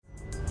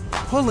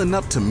Pulling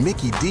up to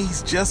Mickey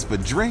D's just for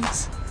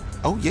drinks?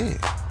 Oh yeah,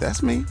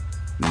 that's me.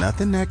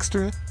 Nothing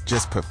extra,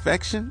 just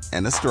perfection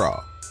and a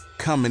straw.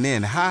 Coming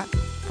in hot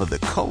for the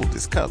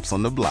coldest cups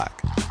on the block.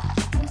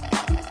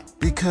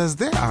 Because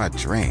there are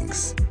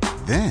drinks.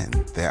 Then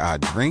there are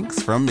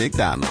drinks from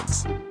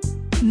McDonald's.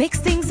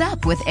 Mix things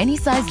up with any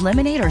size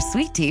lemonade or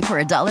sweet tea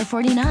for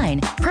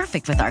 $1.49.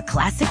 Perfect with our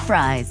classic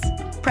fries.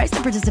 Price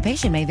and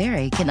participation may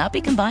vary. Cannot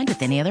be combined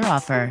with any other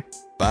offer.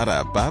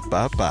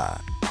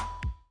 Ba-da-ba-ba-ba.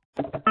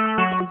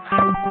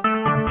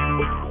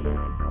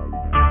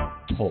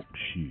 Talk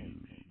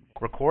shoes.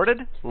 Recorded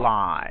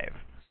live.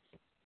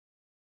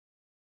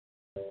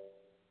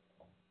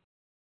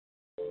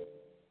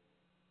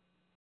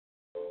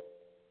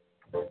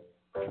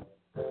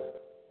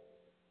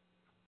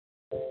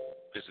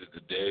 This is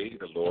the day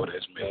the Lord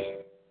has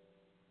made.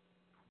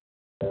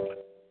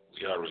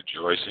 We are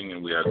rejoicing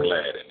and we are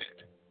glad in it.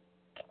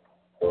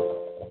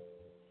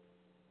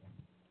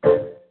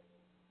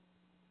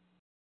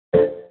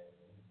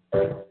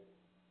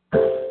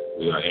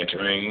 We are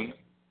entering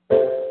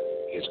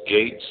his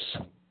gates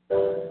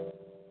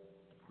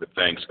with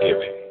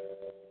thanksgiving.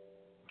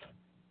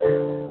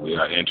 We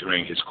are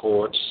entering his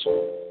courts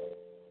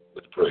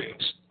with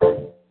praise.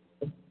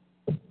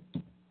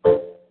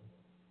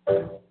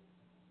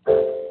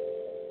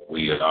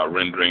 We are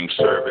rendering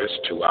service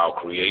to our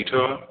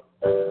Creator,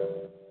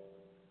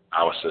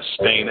 our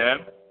Sustainer,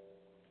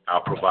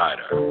 our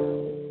Provider,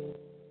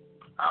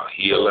 our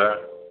Healer,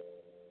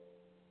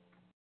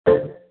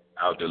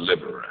 our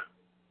Deliverer.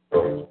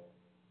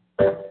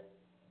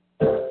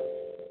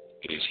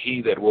 It is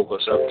He that woke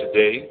us up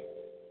today.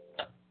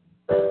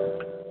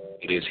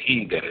 It is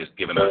He that has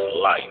given us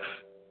life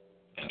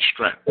and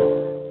strength,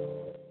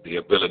 the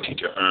ability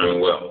to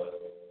earn wealth.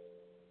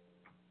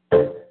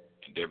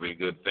 And every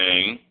good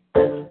thing,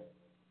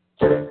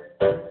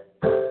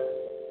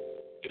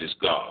 it is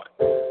God.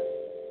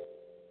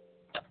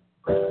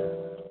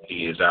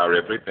 He is our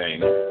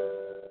everything,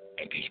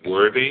 and He's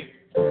worthy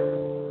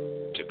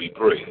to be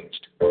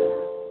praised.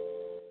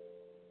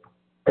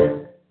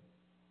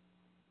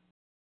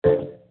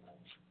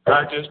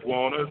 I just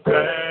want to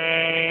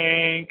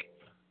thank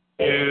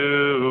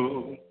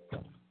you,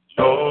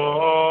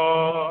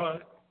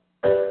 Lord.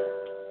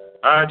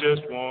 I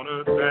just want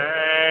to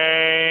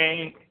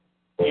thank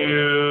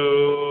you,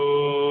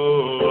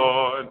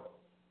 Lord.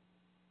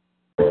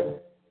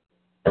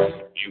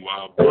 You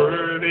are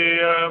worthy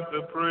of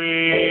the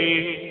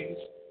praise,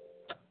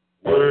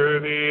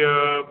 worthy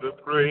of the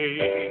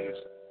praise.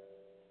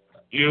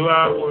 You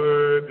are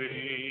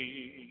worthy.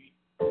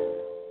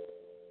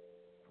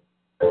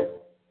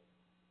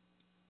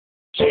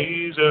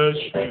 Jesus,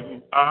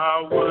 you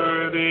are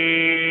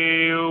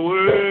worthy,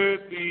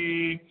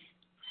 worthy,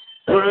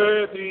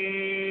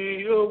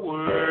 worthy,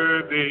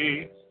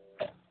 worthy,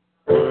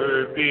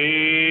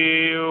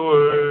 worthy,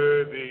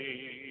 worthy,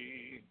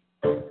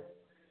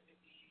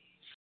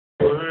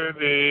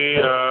 worthy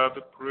of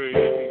the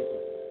praise.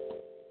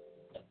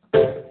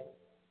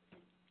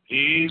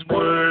 He's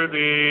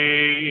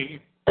worthy.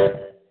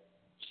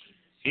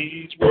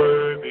 He's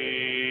worthy.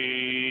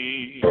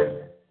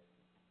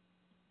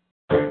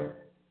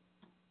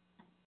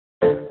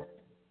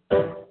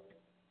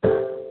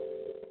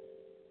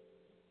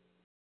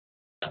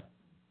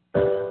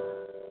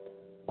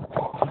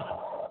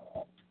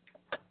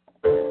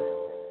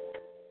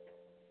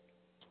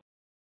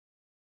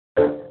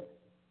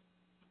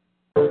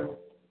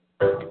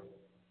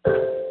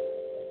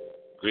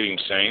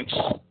 Greetings, saints.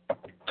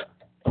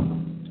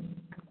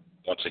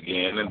 Once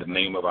again, in the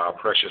name of our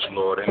precious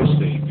Lord and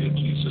Savior,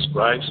 Jesus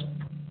Christ,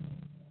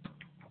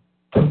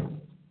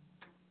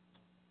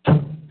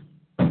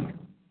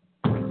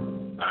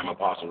 I'm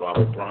Apostle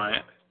Robert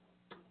Bryant,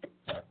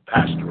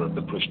 pastor of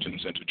the Christian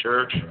Center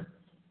Church,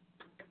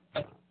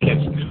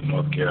 Kinston,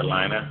 North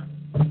Carolina,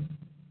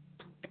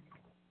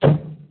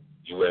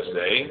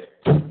 USA.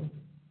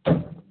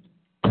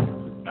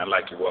 I'd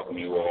like to welcome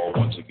you all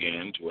once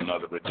again to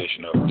another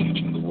edition of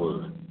Teaching the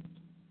Word,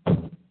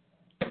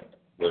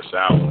 where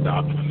sound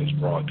doctrine is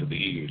brought to the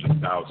ears of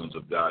thousands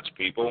of God's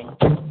people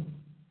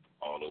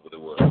all over the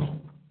world.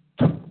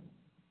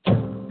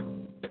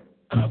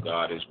 Our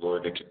God is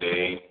worthy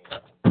today.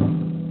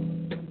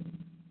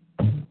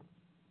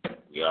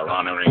 We are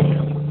honoring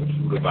Him with the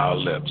fruit of our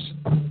lips,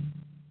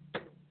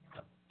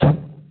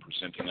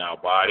 presenting our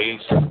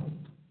bodies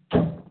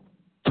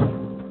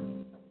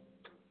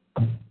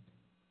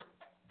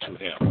to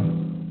Him.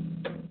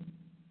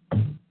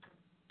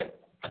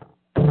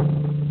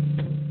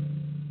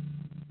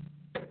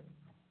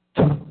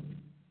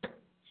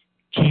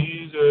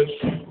 Jesus,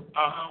 you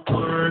are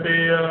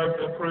worthy of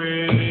the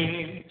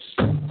praise,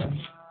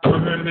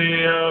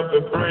 worthy of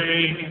the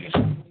praise,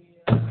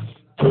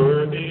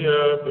 worthy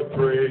of the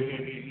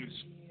praise.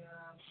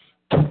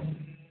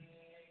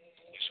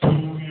 It's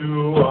who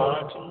you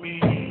are to me.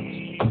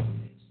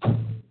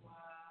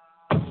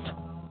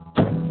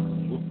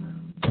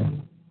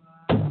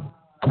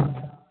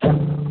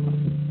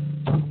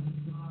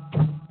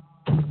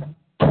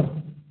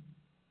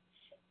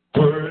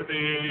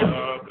 Worthy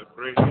of the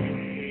praise.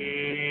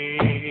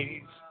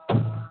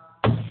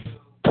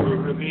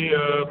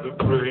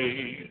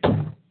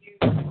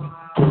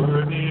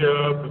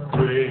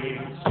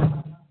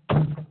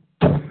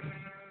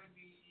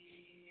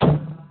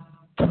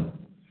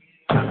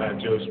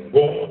 just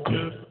want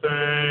to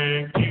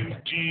thank you,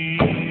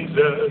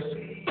 Jesus.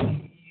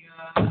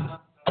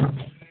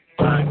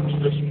 I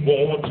just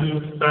want to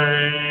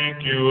thank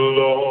you,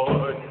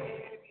 Lord.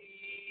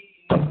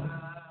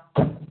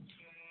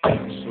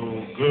 It's so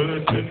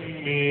good to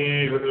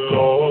me,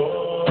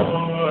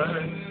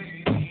 Lord.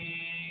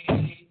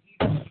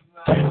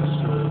 It's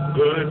so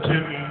good to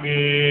me,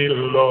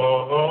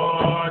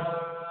 Lord.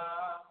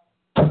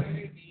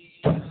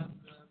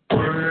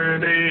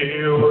 Worthy,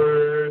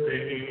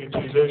 worthy,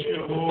 Jesus,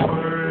 you're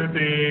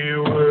worthy,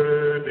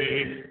 worthy,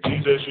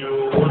 Jesus,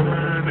 you're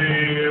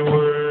worthy,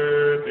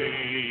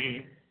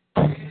 worthy.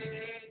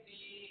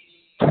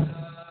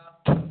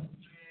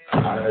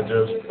 I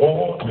just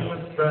want to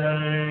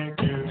thank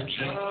you,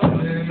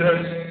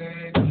 Jesus.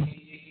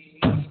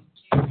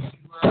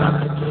 I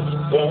just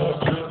want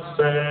to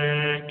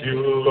thank you,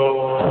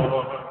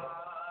 Lord,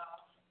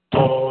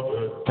 all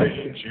the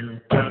things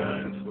you've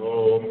done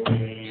for me.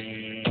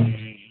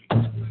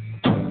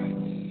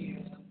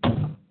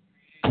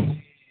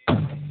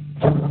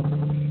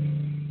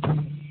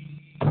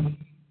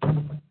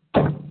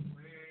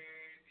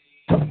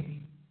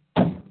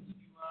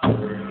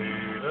 Worthy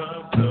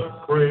of the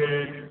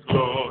praise,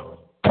 Lord.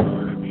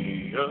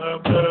 Worthy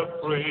of the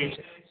praise,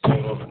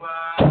 Lord.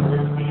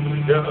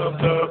 Worthy of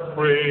the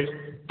praise,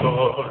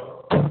 Lord.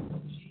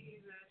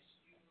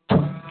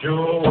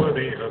 You're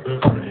worthy of the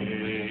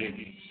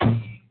praise.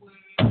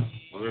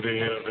 Worthy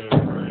of the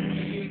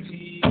praise.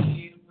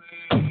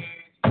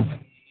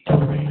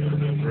 Worthy of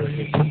the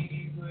praise.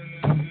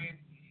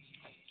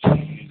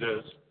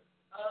 Jesus.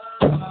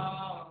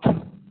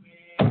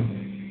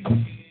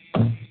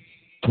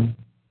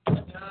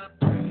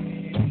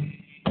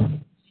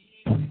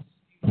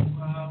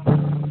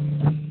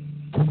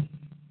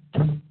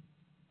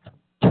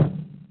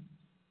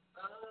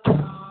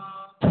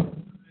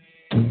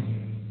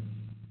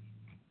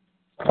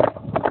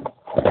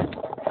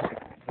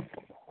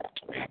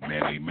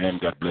 Amen.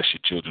 God bless you,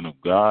 children of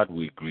God.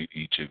 We greet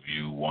each of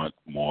you one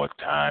more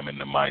time in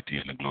the mighty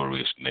and the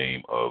glorious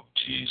name of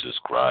Jesus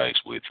Christ.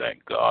 We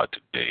thank God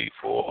today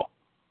for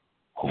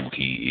who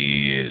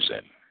he is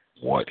and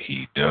what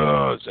he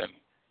does. And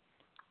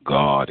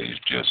God is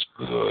just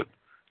good.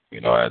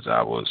 You know, as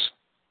I was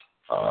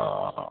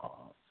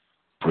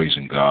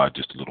praising God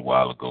just a little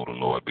while ago, the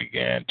Lord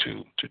began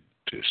to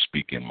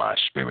speak in my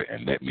spirit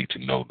and let me to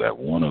know that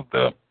one of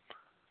the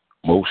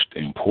most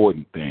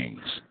important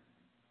things,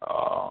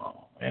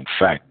 in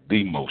fact,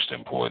 the most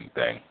important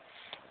thing,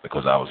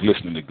 because I was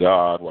listening to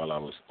God while I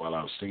was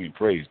singing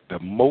praise. The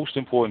most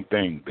important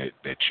thing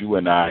that you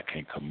and I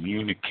can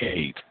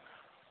communicate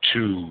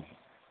to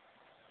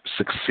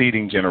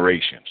succeeding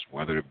generations,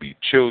 whether it be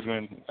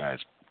children as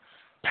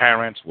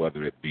parents,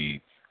 whether it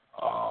be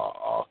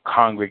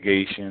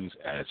congregations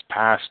as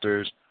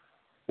pastors,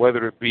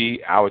 whether it be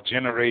our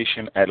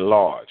generation at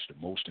large, the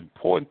most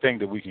important thing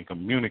that we can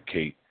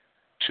communicate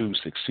to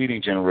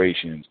succeeding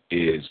generations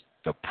is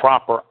the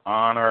proper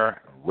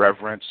honor,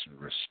 reverence, and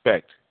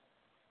respect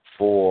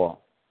for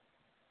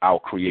our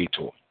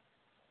Creator.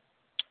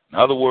 In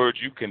other words,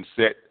 you can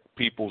set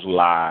people's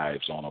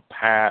lives on a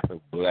path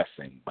of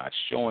blessing by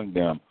showing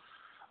them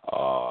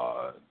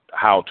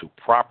how to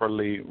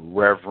properly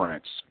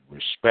reverence,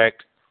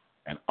 respect,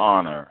 and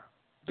honor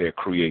their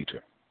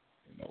Creator.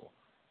 You know,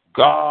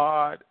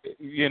 God.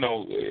 You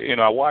know.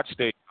 I watched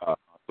a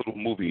little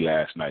movie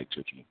last night,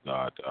 children of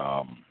God,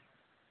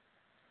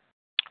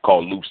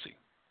 called Lucy.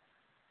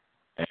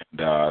 And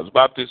it was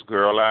about this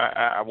girl.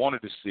 I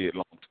wanted to see it a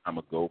long time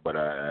ago, but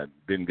I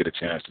didn't get a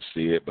chance to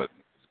see it, but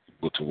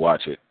able to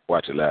watch it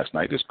last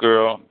night. This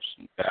girl,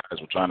 some guys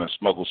were trying to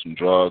smuggle some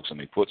drugs, and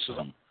they put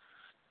some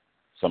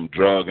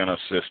drug in her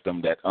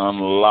system that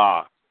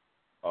unlocked,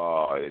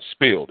 it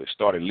spilled. It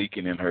started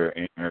leaking in her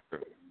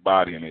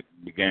body, and it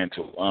began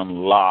to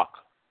unlock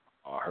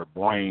her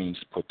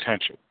brain's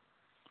potential.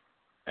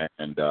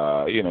 And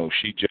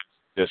she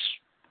just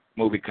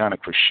movie kind of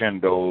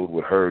crescendoed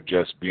with her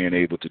just being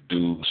able to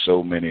do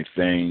so many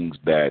things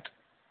that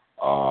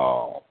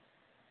are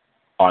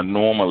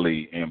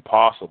normally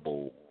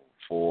impossible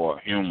for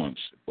humans,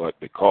 but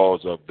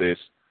because of this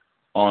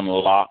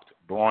unlocked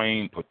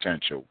brain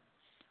potential,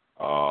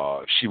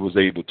 she was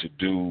able to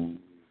do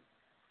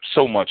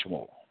so much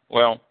more.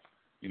 Well,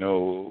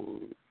 the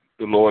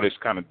Lord is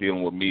kind of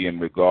dealing with me in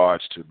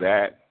regards to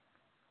that,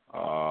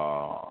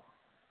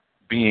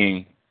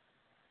 being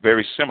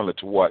very similar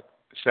to what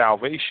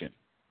salvation,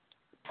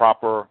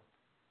 proper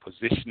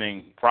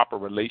positioning, proper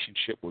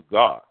relationship with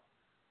God.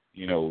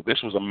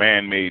 This was a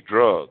man-made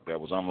drug that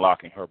was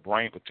unlocking her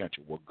brain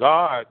potential. Well,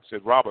 God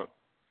said, Robert,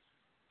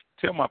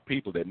 tell my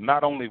people that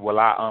not only will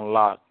I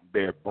unlock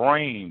their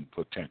brain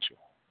potential,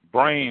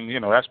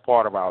 that's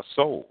part of our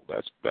soul.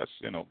 That's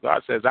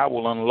God says, I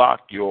will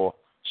unlock your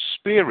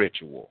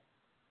spiritual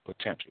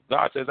potential.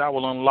 God says, I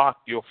will unlock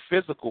your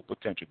physical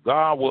potential.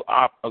 God will,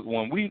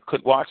 when we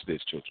could watch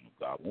this, children of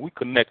God, when we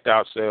connect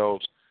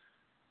ourselves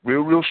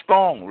real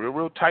strong,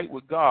 real tight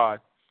with God,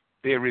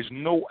 there is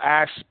no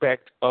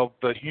aspect of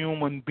the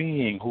human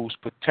being whose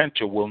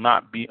potential will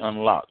not be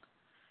unlocked.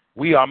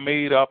 We are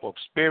made up of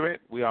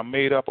spirit. We are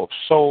made up of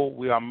soul.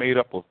 We are made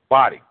up of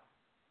body.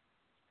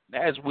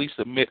 As we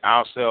submit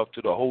ourselves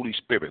to the Holy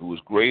Spirit, who is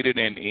greater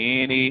than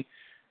any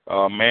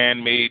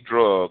man-made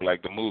drug,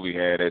 like the movie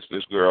had.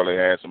 This girl that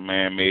had some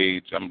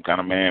kind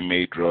of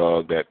man-made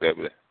drug. That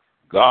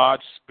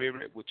God's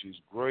Spirit, which is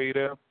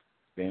greater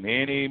than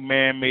any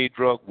man-made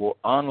drug, will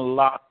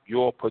unlock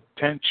your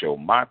potential,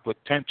 my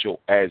potential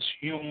as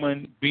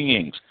human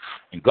beings.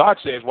 And God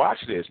says, watch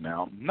this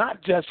now,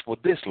 not just for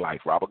this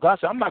life, Robert. God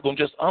said, I'm not going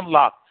to just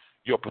unlock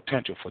your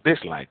potential for this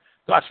life.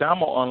 God said, I'm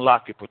going to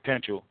unlock your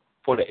potential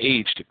for the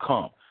age to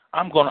come.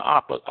 I'm going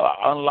to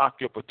unlock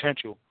your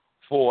potential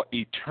for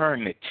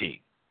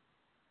eternity.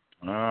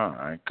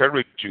 I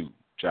encourage you,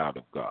 child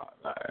of God.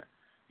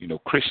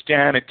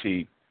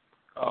 Christianity,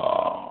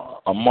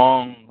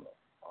 among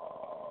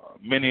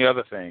many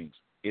other things,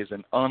 is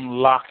an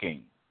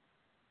unlocking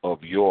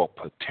of your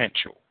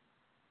potential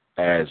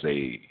as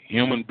a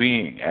human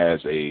being,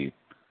 as a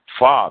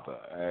father,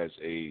 as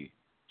a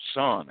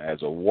son,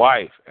 as a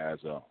wife,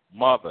 as a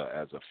mother,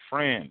 as a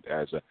friend,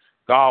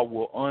 God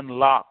will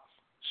unlock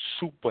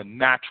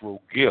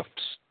supernatural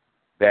gifts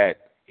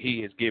that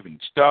He has given,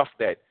 stuff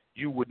that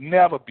you would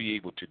never be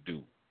able to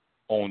do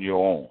on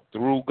your own.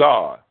 Through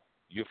God,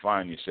 you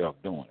find yourself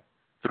doing it.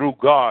 Through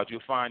God,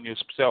 you'll find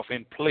yourself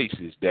in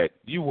places that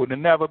you would have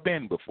never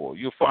been before.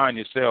 You'll find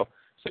yourself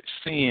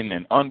seeing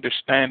and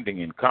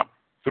understanding and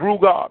through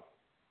God.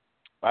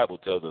 The Bible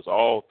tells us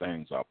all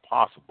things are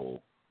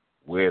possible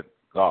with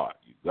God.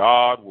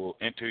 God will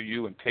enter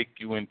you and take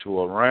you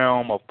into a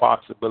realm of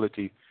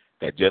possibility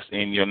that just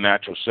in your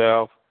natural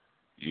self,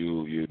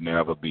 you'd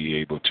never be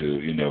able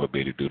to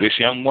do. This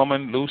young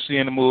woman, Lucy,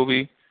 in the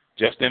movie,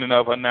 just in and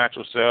of her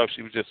natural self,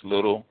 she was just a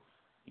little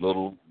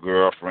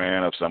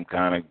girlfriend of some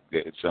kind of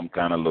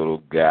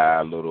little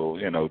guy,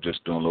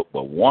 just doing a little.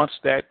 But once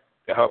that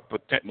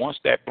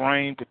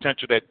brain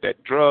potential,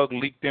 that drug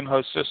leaked in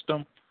her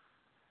system,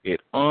 it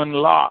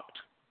unlocked,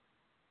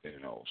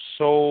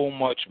 so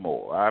much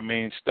more. I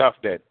mean, stuff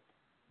that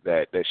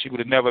she would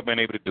have never been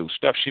able to do.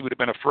 Stuff she would have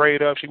been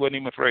afraid of, she wasn't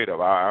even afraid of.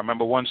 I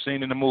remember one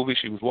scene in the movie,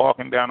 she was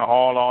walking down the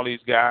hall, all these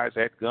guys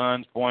had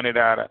guns pointed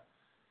at her,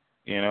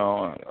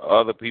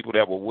 other people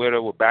that were with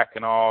her were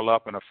backing all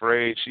up and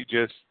afraid. She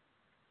just,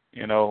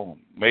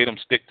 made them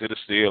stick to the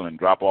seal and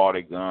drop all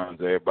their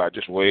guns. Everybody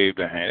just waved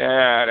their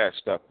hand. That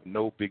stuff,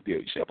 no big deal.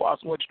 You said,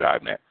 Apostle, what's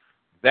driving that?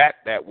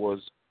 That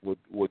would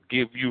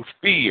give you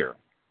fear,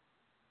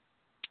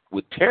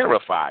 would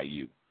terrify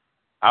you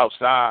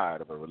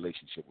outside of a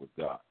relationship with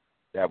God.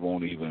 That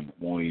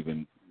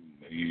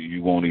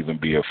you won't even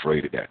be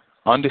afraid of that.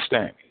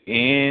 Understand,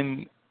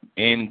 in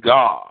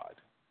God,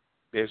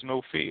 there's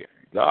no fear.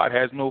 God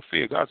has no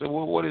fear. God said,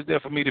 well, what is there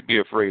for me to be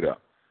afraid of?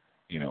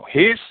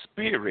 His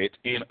spirit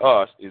in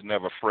us is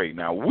never afraid.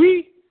 Now,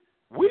 we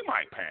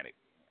might panic.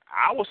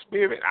 Our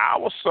spirit,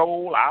 our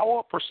soul,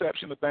 our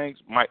perception of things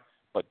might,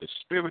 but the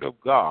Spirit of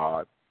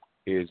God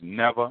is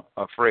never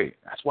afraid.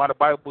 That's why the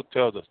Bible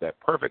tells us that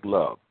perfect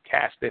love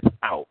casteth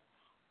out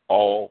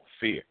all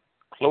fear.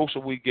 The closer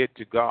we get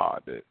to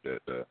God,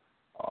 the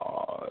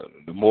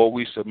more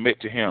we submit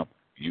to Him,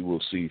 you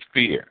will see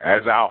fear.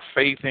 As our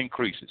faith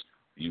increases,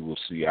 you will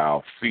see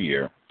our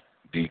fear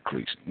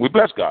decreasing. We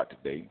bless God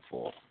today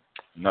for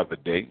another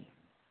day.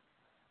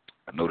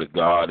 I know that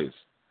God is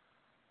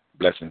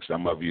blessing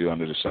some of you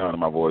under the sound of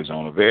my voice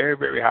on a very,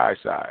 very high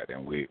side,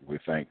 and we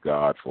thank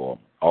God for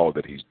all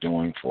that He's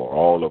doing for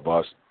all of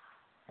us.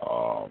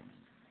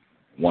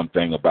 One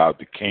thing about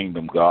the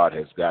kingdom, God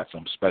has got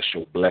some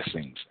special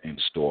blessings in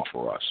store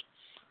for us.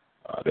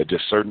 There are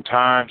just certain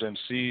times and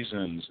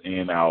seasons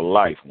in our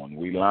life when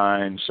we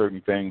line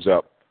certain things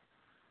up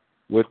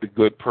with the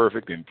good,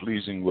 perfect, and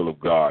pleasing will of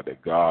God,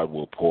 that God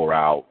will pour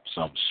out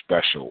some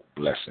special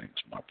blessings.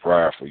 My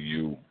prayer for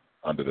you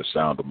under the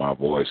sound of my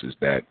voice is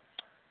that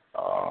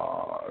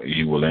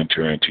you will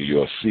enter into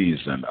your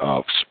season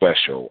of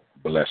special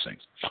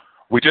blessings.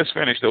 We just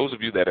finished, those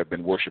of you that have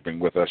been worshiping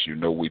with us,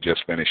 we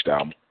just finished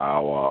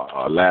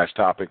our last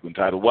topic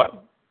entitled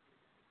what?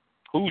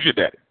 Who's your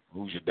daddy?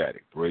 Who's your daddy?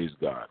 Praise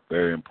God.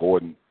 Very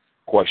important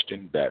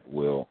question that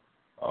will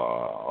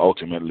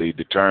ultimately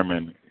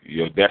determine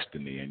your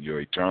destiny and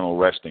your eternal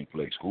resting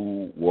place.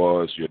 Who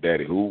was your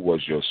daddy? Who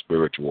was your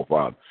spiritual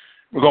father?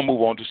 We're going to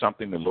move on to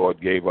something the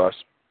Lord gave us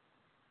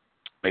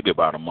maybe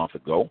about a month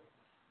ago,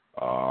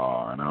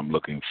 and I'm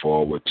looking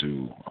forward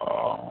to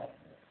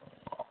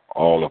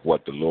all of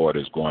what the Lord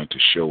is going to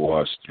show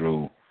us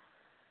through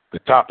the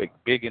topic,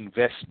 big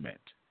investment,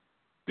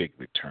 big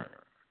return.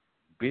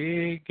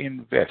 Big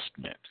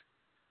investment,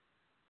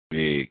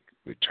 big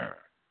return.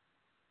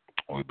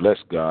 We bless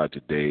God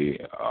today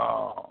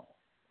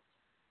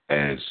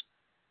as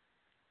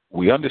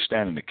we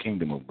understand in the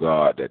kingdom of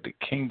God that the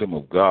kingdom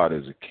of God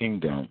is a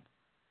kingdom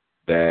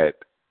that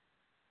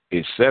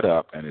is set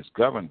up and is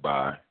governed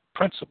by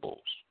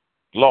principles,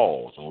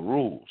 laws, or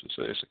rules.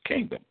 It's a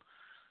kingdom.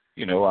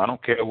 I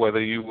don't care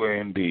whether you were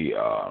in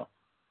the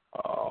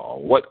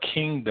what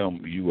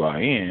kingdom you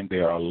are in,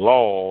 there are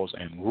laws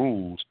and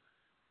rules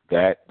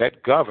that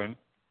govern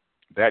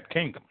that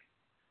kingdom.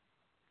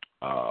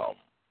 Um,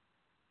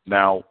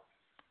 Now,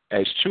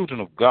 as children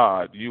of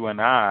God, you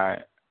and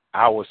I,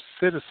 our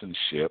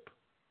citizenship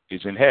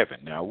is in heaven.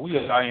 Now, we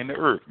are in the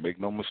earth. Make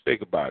no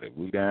mistake about it.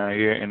 We're down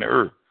here in the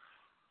earth.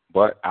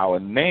 But our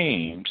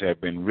names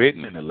have been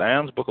written in the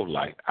Lamb's Book of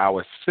Life.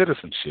 Our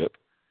citizenship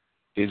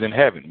is in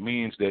heaven. It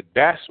means that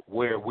that's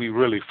where we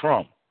really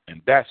from,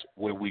 and that's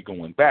where we're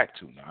going back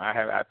to. Now,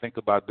 I think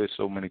about this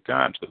so many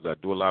times because I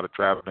do a lot of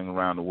traveling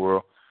around the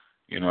world.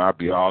 You know, I'll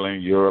be all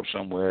in Europe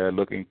somewhere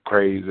looking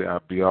crazy.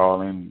 I'll be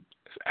all in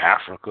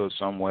Africa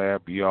somewhere.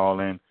 Be all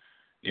in,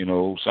 you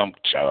know, some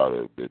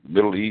the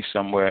Middle East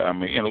somewhere. I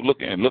mean, you know,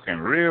 looking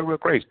real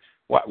crazy.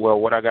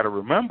 What I got to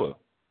remember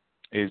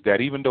is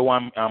that even though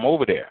I'm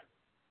over there,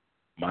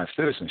 my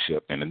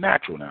citizenship in the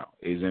natural now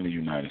is in the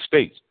United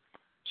States.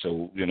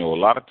 So, you know, a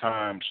lot of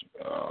times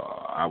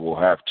I will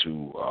have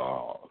to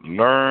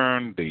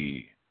learn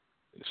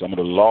some of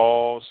the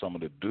laws, some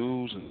of the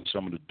do's, and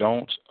some of the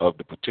don'ts of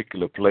the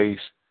particular place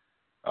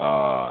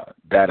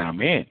that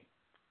I'm in,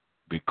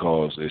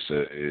 because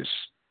it's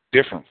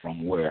different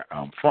from where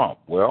I'm from.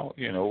 Well,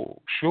 you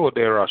know, sure,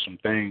 there are some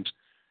things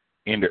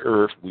in the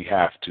earth we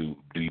have to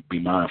be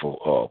mindful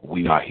of.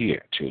 We are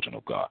here, children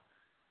of God.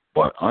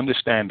 But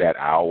understand that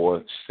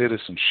our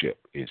citizenship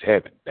is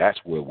heaven. That's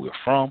where we're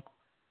from,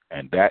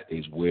 and that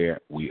is where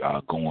we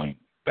are going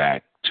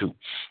back to.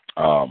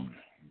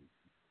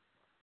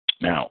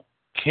 Now,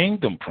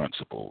 kingdom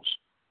principles,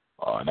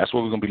 and that's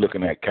what we're going to be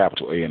looking at,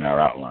 capital A in our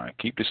outline.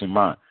 Keep this in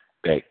mind,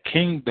 that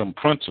kingdom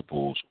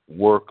principles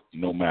work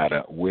no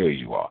matter where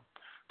you are.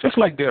 Just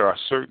like there are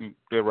certain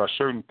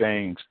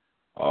things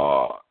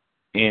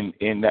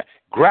in that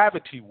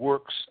gravity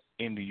works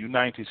in the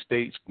United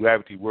States,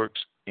 gravity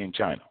works in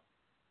China.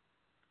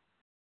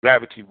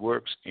 Gravity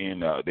works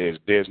in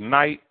there's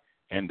night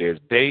and there's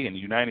day in the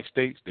United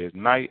States. There's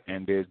night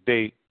and there's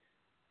day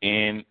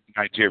in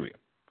Nigeria.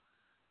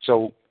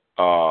 So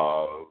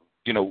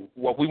you know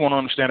what we want to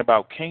understand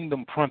about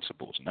kingdom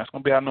principles, and that's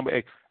going to be our number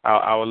 8,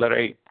 our letter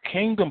 8.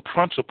 Kingdom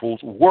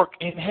principles work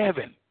in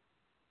heaven.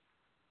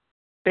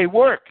 They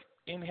work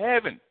in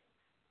heaven.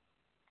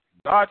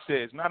 God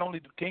says not only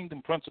do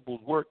kingdom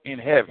principles work in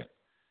heaven,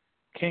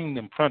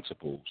 kingdom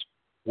principles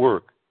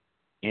work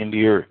in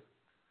the earth.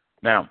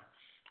 Now,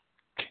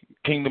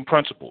 kingdom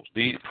principles.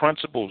 These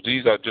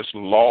are just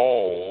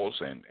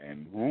laws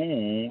and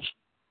rules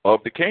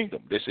of the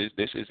kingdom. This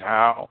is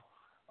how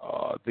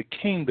the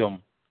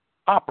kingdom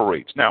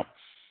operates. Now,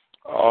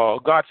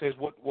 God says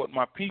what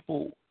my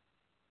people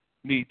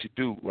need to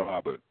do,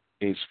 Robert,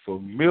 is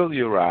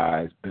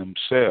familiarize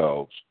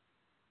themselves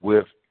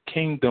with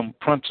kingdom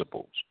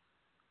principles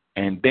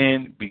and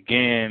then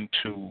begin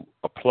to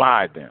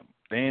apply them,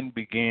 then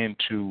begin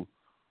to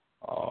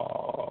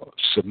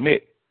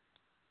submit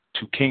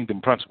to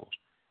kingdom principles.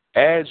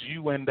 As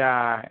you and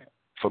I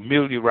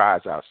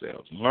familiarize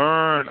ourselves,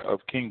 learn of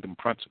kingdom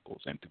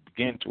principles, and to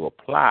begin to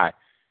apply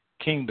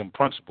kingdom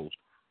principles,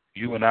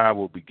 you and I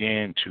will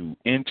begin to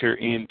enter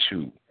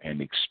into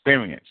and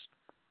experience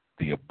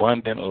the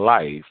abundant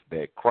life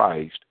that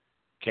Christ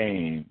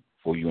came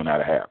for you and I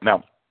to have.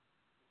 Now,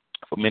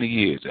 for many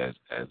years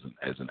as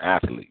an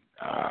athlete,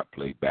 I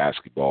played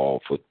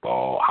basketball,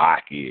 football,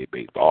 hockey,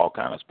 baseball, all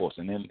kind of sports,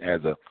 and then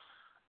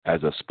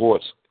as a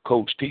sports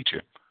coach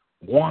teacher,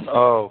 one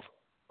of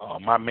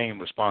my main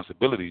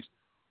responsibilities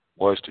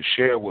was to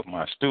share with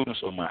my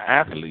students or my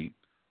athlete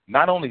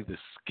not only the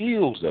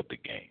skills of the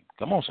game,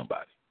 come on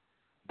somebody,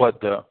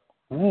 but the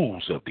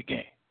rules of the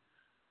game.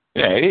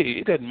 Yeah,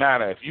 it doesn't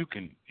matter if you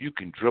can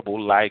dribble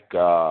like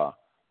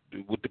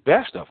with the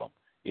best of them.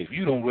 If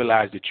you don't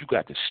realize that you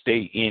got to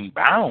stay in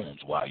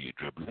bounds while you're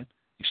dribbling,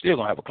 you're still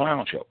gonna have a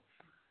clown show.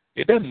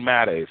 It doesn't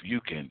matter if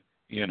you can,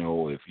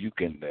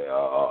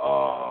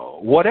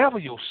 whatever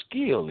your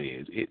skill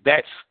is,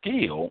 that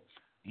skill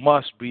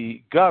must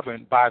be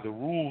governed by the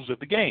rules of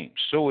the game.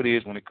 So it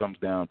is when it comes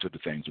down to the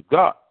things of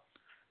God.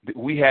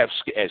 We have,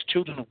 as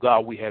children of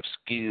God, we have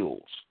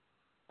skills.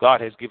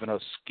 God has given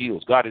us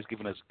skills. God has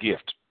given us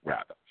gifts,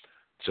 rather,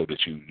 so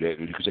that you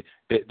can say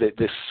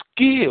the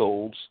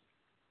skills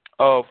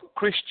of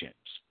Christians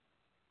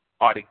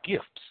are the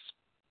gifts,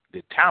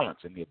 the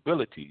talents, and the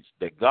abilities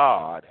that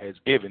God has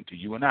given to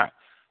you and I.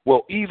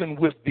 Well, even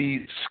with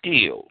these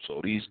skills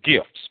or these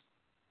gifts,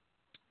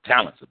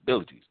 talents,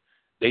 abilities,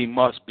 they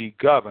must be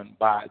governed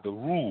by the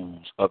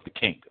rules of the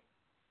kingdom.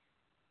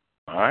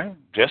 All right,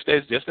 just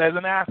as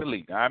an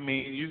athlete. I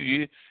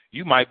mean,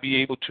 you might be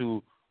able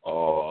to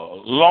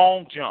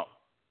long jump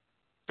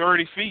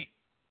 30 feet,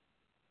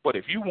 but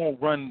if you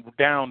won't run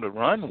down the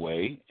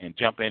runway and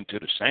jump into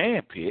the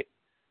sand pit,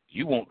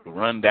 you won't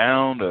run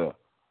down the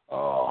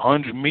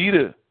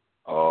 100-meter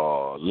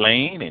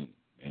lane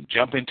and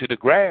jump into the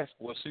grass.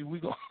 Well, see,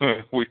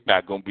 we're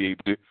not going to be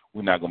able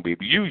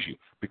to use you,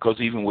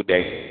 because even with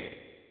that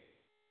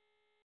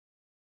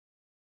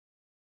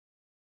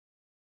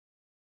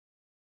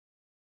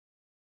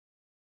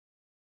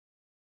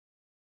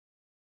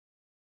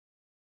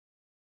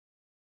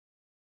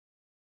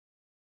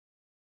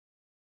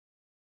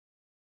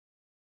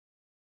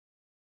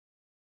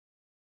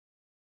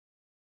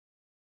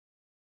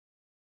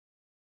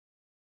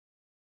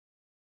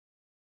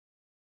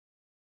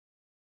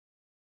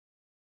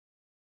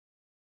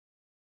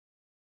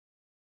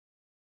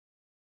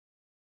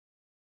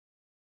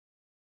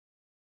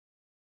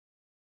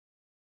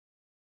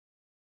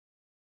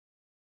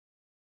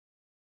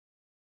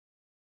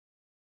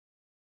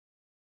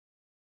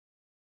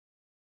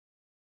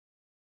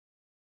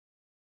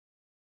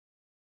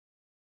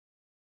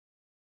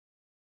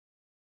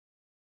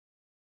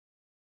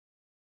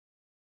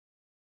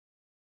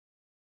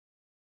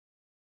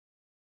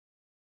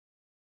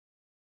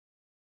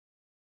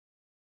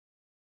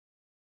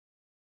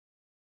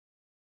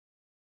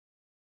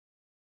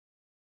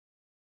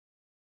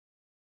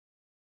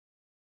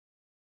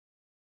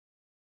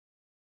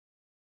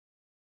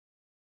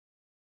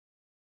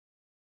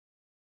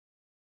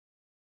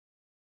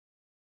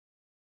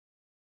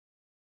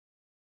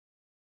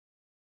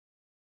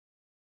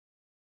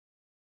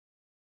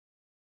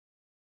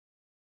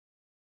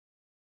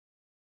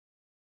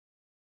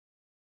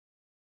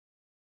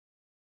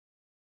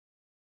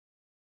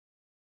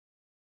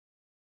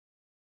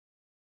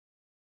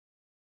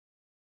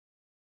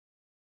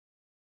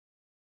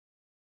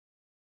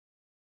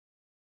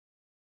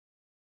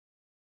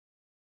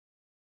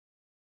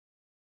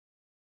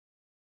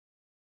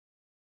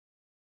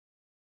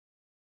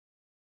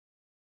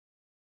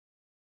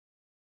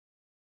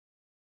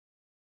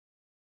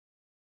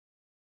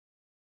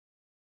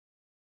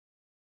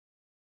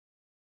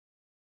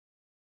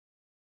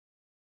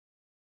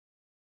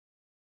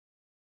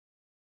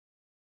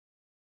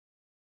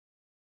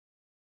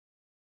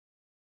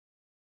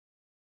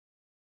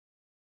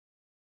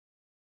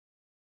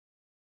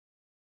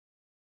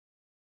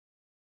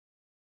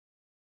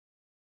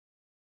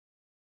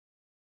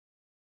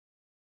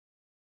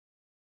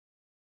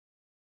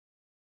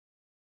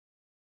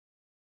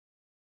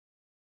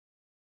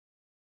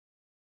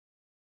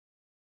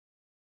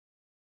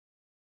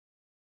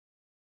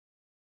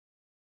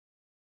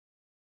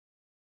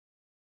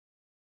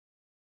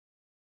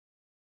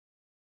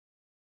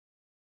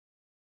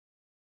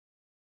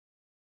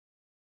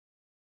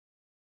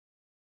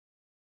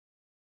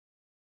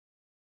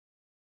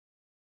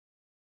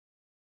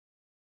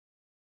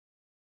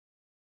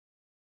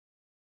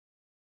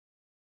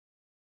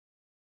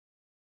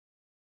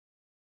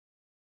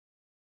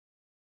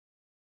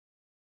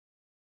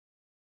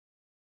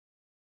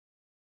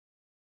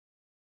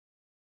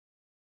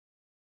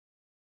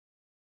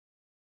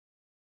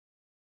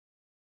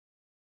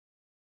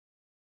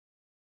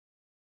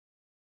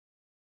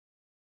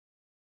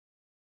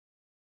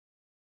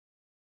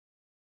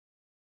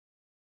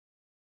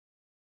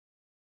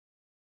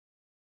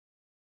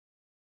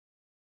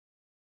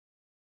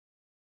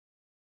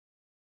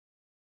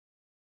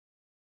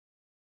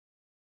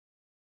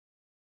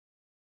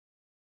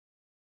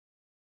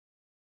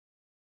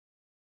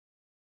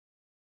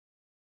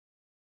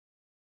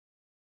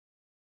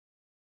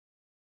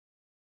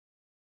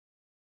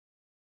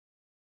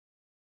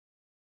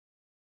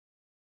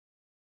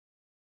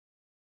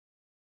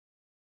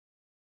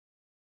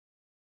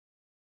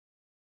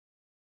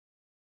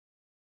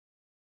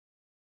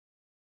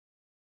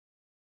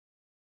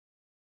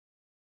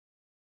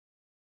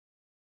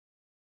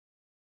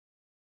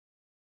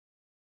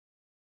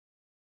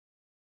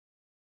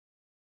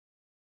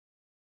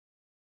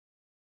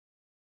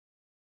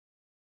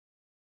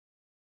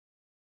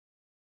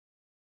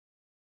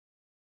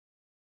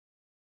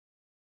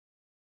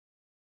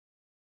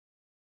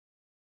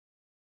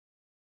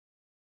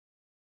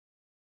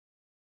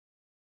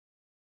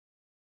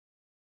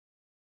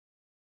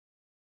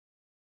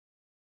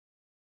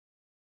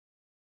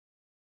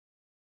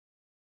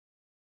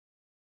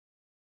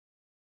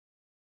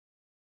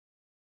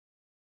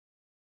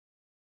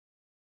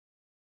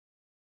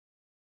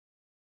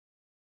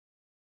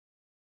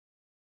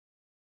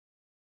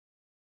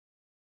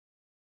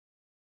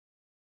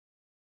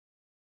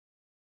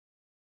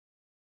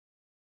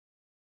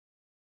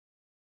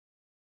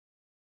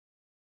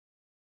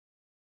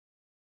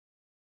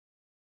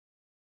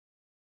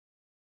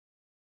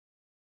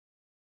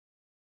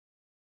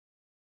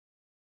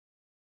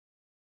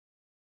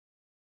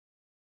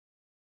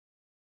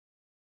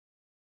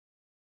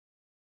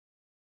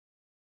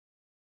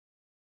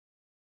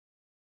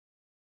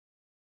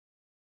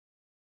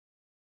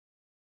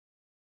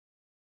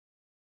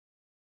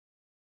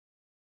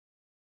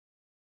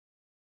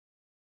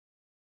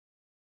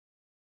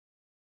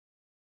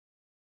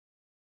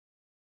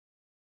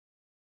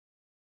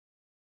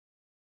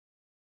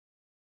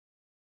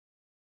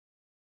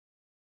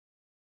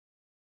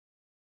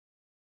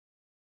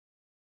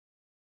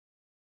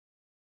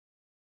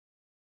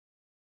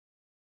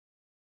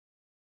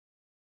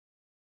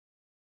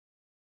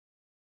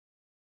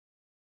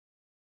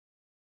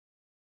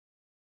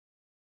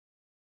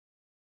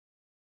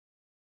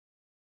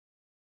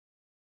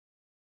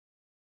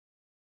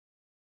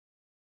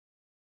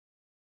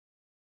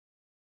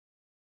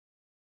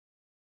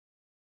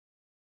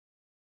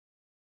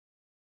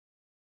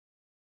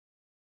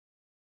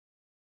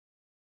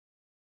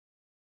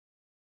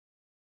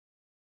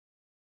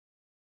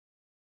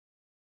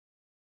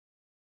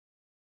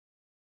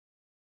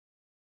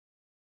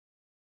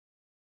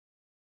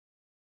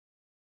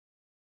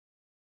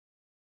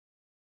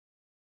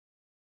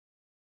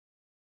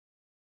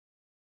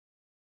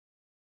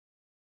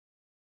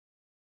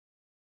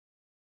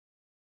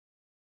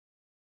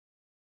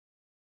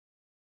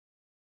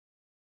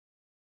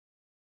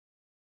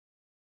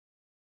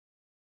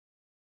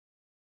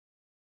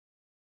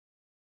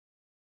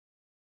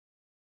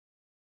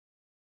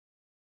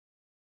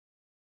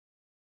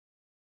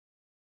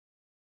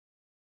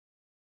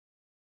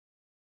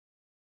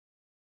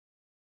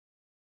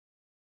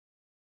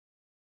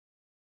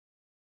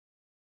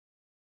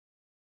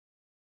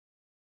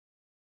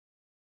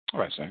All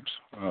right, Saints.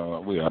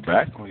 We are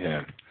back. We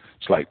had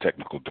slight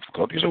technical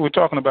difficulties. So we're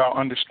talking about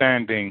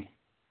understanding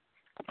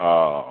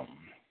the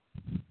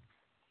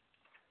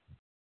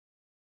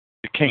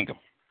kingdom.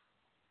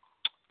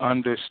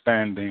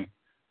 Understanding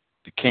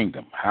the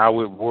kingdom,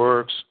 how it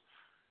works,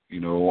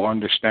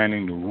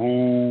 understanding the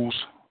rules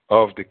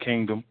of the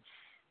kingdom,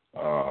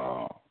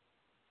 that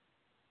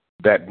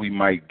we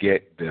might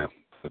get the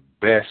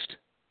best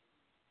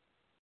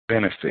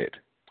benefit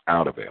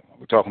out of it.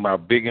 We're talking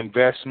about big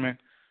investment,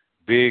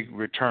 big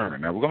return.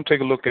 Now, we're going to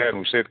take a look at, and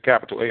we said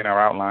capital A in our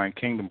outline,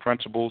 kingdom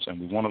principles, and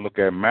we want to look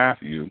at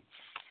Matthew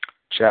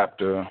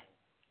chapter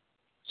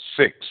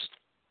 6,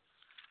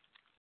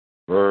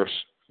 verse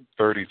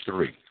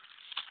 33.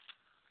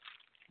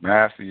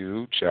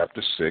 Matthew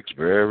chapter 6,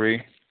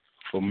 very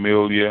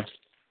familiar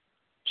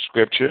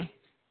scripture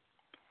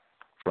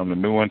from the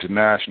New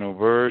International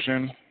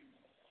Version.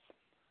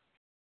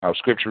 Our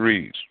scripture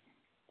reads,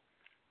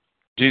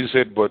 Jesus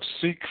said, but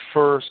seek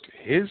first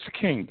his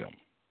kingdom,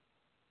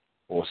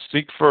 or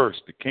seek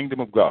first the kingdom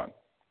of God,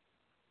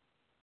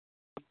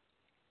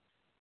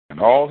 and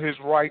all his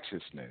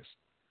righteousness,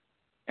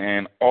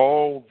 and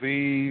all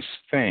these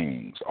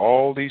things,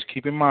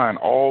 keep in mind,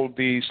 all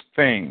these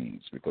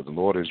things, because the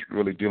Lord is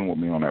really dealing with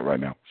me on that right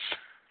now,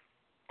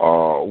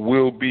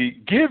 will be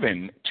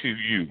given to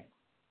you,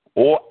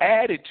 or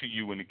added to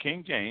you in the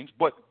King James,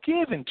 but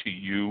given to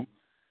you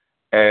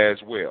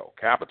as well.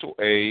 Capital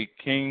A,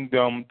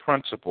 kingdom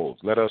principles.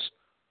 Let us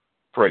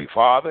pray.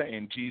 Father,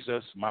 in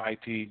Jesus'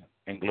 mighty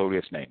and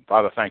glorious name.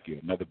 Father, thank you.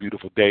 Another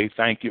beautiful day.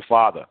 Thank you,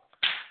 Father,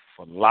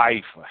 for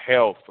life, for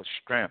health, for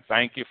strength.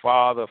 Thank you,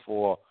 Father,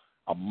 for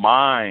a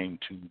mind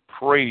to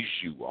praise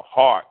you, a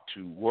heart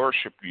to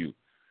worship you.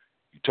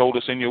 You told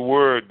us in your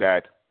word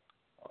that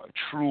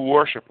true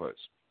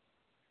worshipers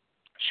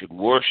should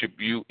worship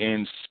you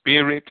in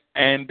spirit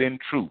and in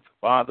truth.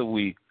 Father,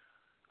 we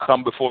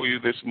come before you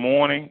this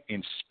morning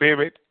in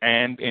spirit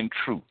and in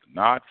truth,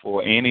 not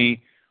for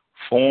any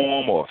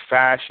form or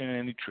fashion,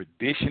 any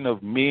tradition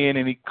of men,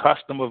 any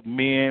custom of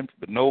men,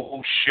 but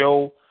no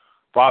show.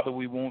 Father,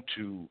 we want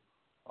to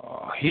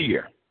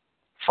hear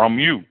from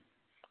you.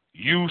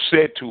 You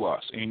said to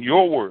us in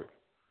your word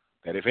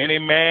that if any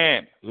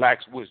man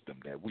lacks wisdom,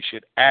 that we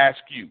should ask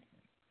you,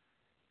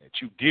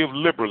 that you give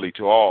liberally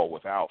to all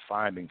without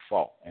finding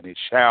fault, and it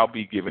shall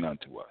be given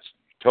unto us.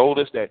 You told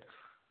us that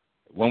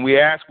when we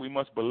ask, we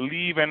must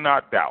believe and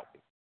not doubt,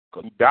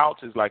 because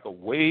doubt is like a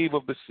wave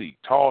of the sea,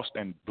 tossed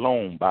and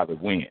blown by the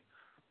wind.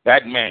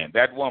 That man,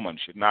 that woman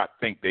should not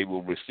think they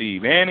will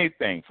receive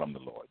anything from the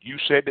Lord. You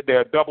said that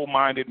they're a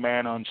double-minded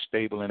man,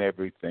 unstable in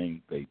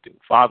everything they do.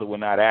 Father, we're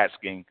not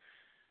asking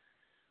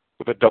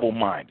with a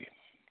double-minded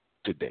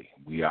today.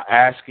 We are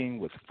asking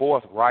with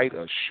forthright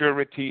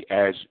assurity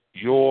as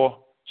your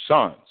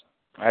sons,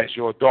 as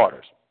your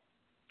daughters,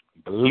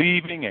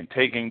 believing and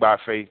taking by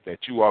faith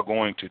that you are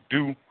going to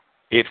do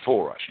it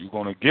for us. You're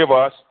going to give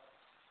us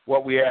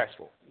what we ask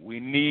for. We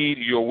need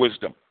your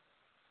wisdom.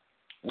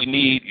 We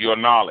need your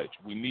knowledge.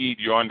 We need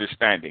your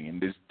understanding. In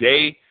this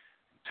day,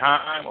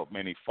 time of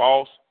many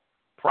false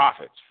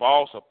prophets,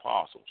 false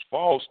apostles,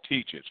 false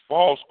teachers,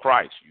 false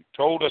Christ, you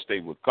told us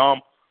they would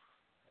come,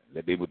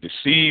 that they would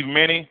deceive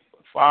many.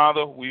 But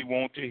Father, we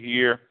want to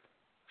hear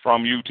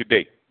from you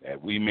today,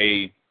 that we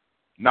may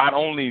not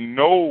only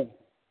know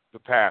the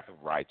path of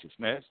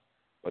righteousness,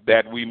 but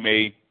that we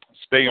may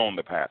stay on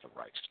the path of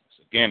righteousness.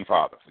 Again,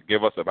 Father,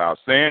 forgive us of our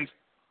sins,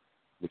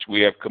 which we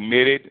have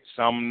committed,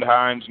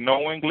 sometimes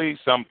knowingly,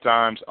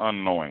 sometimes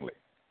unknowingly.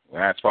 We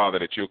ask, Father,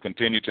 that you'll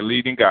continue to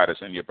lead and guide us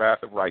in your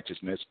path of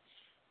righteousness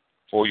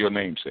for your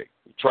name's sake.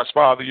 We trust,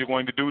 Father, you're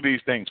going to do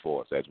these things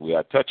for us as we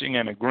are touching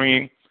and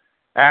agreeing,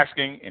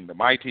 asking in the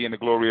mighty and the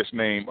glorious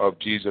name of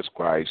Jesus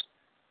Christ,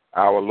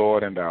 our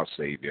Lord and our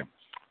Savior.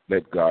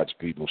 Let God's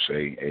people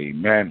say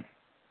amen.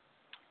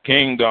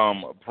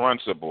 Kingdom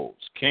principles.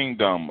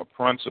 Kingdom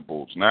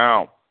principles.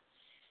 Now,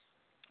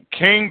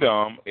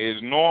 kingdom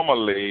is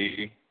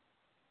normally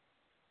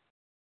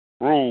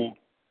ruled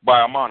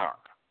by a monarch.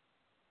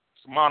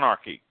 It's a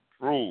monarchy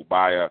ruled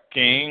by a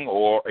king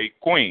or a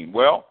queen.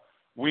 Well,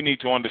 we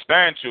need to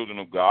understand, children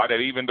of God,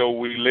 that even though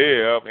we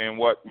live in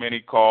what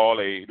many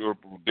call a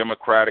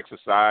democratic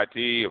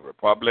society, a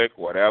republic,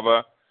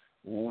 whatever,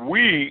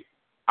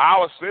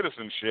 our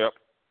citizenship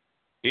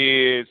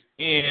is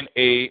in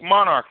a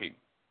monarchy.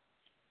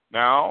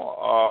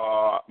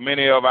 Now,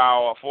 many of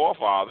our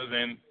forefathers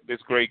in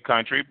this great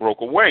country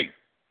broke away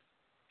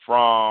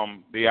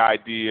from the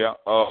idea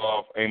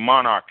of a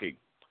monarchy.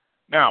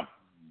 Now,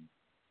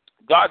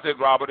 God said,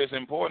 Robert, it's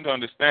important to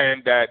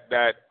understand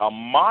that a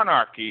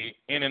monarchy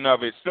in and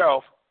of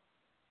itself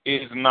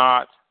is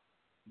not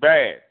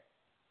bad.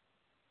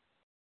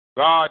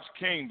 God's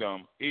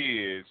kingdom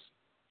is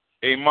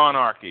a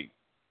monarchy.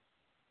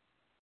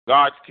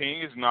 God's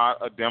king is not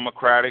a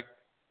democratic.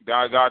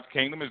 God's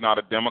kingdom is not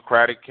a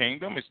democratic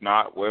kingdom. It's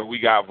not where we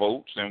got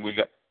votes and we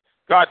got.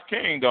 God's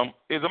kingdom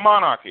is a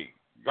monarchy.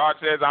 God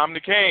says, I'm the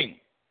king.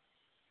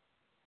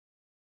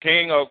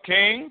 King of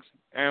kings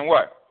and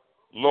what?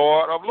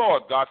 Lord of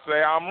lords. God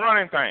says, I'm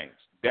running things.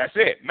 That's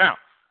it. Now,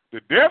 The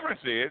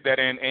difference is that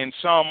in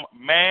some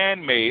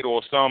man-made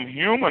or some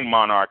human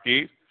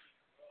monarchies,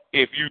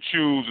 if you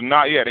choose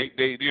not,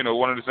 they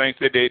one of the things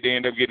said they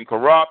end up getting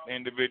corrupt.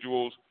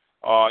 Individuals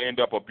end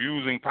up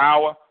abusing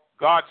power.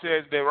 God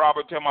says that,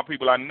 Robert, tell my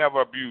people I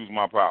never abuse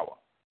my power.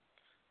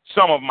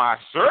 Some of my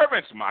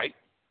servants might,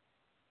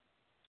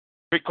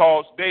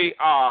 because they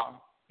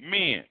are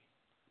men.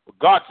 But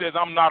God says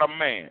I'm not a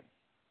man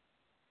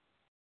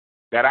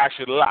that I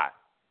should lie.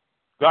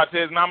 God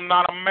says I'm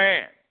not a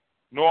man,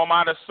 nor am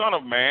I the son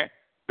of man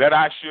that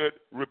I should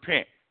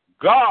repent.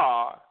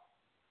 God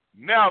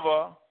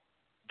never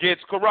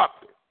gets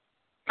corrupted.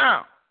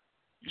 Now,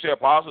 you say,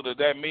 Apostle, does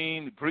that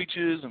mean the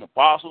preachers and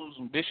apostles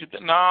and bishops?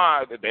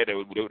 Nah,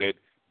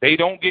 they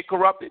don't get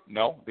corrupted.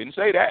 No, didn't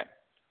say that.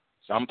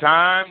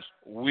 Sometimes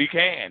we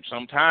can.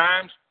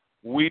 Sometimes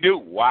we do.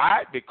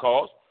 Why?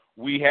 Because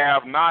we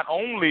have not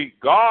only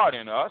God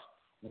in us,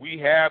 we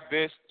have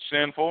this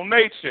sinful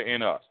nature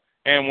in us.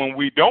 And when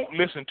we don't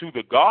listen to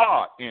the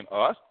God in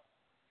us,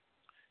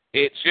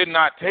 it should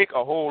not take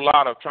a whole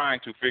lot of trying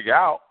to figure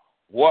out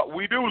what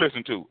we do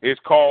listen to. It's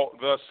called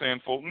the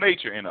sinful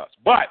nature in us.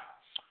 But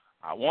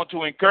I want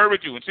to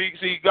encourage you. And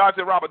see, God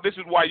said, Robert, this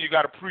is why you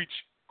got to preach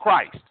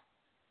Christ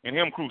and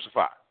him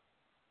crucified.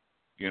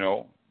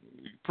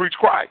 Preach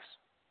Christ.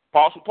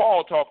 Apostle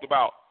Paul talked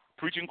about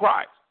preaching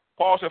Christ.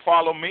 Paul said,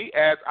 follow me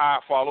as I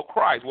follow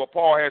Christ. What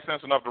Paul had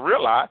sense enough to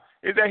realize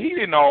is that he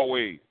didn't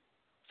always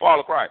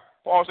follow Christ.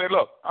 Paul said,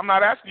 look, I'm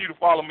not asking you to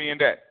follow me in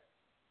that.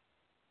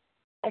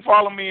 Don't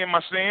follow me in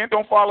my sin.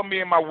 Don't follow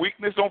me in my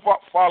weakness. Don't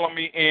follow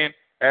me in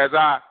as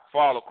I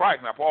follow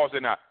Christ. Now, Paul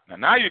said,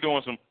 now you're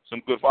doing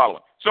some good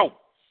following. So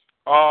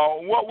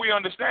what we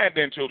understand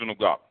then, children of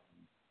God,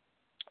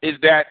 is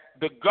that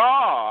the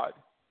God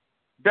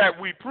that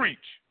we preach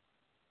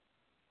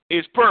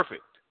is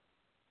perfect.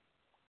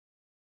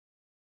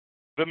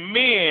 The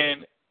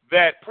men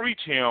that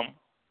preach him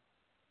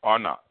are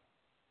not.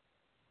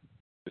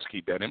 Let's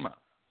keep that in mind.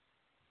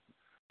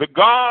 The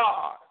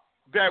God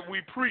that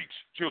we preach,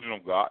 children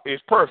of God,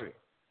 is perfect.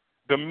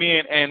 The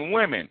men and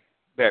women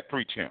that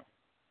preach him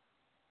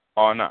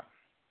are not.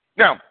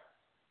 Now,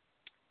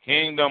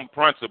 kingdom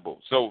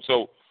principles. So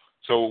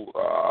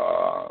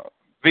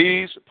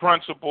these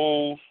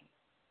principles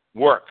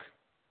work.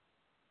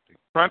 The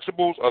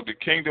principles of the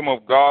kingdom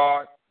of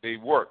God, they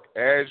work.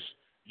 As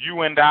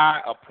you and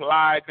I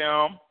apply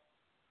them,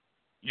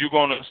 you're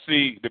going to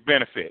see the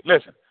benefit.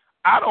 Listen,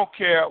 I don't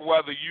care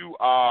whether you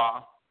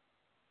are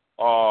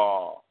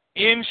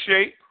in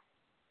shape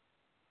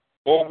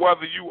or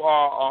whether you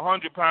are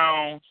 100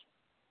 pounds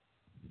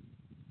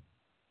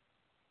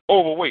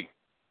overweight.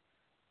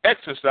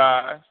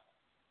 Exercise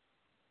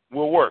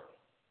will work.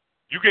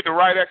 You get the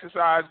right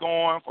exercise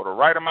going for the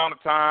right amount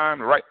of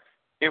time,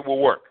 it will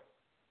work.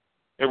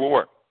 It will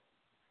work.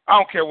 I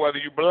don't care whether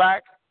you're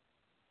black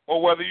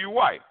or whether you're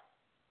white.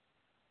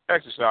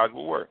 Exercise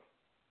will work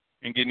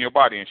in getting your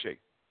body in shape.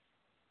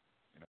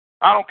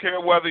 I don't care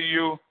whether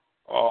you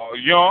are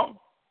young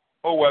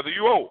or whether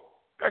you're old.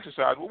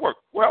 Exercise will work.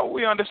 Well,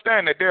 we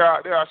understand that there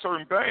are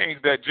certain things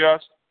that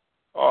just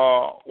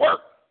work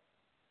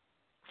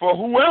for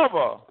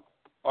whoever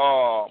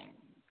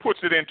puts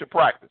it into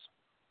practice.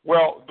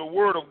 Well, the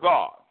Word of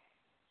God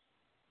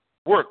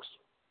works.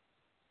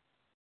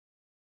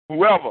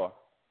 Whoever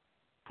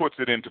puts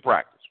it into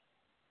practice.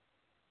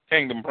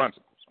 Kingdom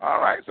principles. All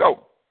right,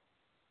 so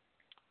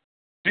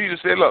Jesus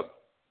said, look,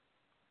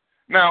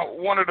 now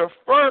one of the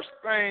first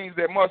things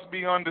that must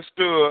be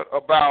understood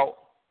about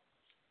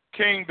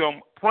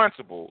kingdom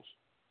principles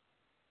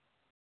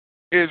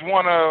is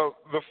one of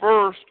the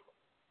first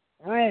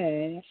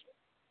rules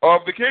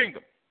of the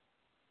kingdom.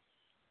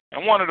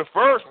 And one of the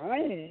first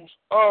rules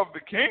of the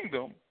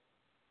kingdom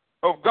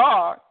of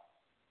God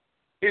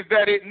is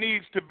that it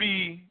needs to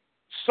be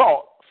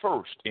sought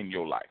first in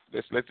your life.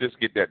 Let's just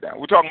get that down.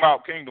 We're talking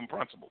about kingdom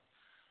principles.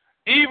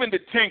 Even the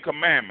 10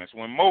 Commandments,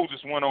 when Moses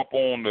went up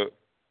on the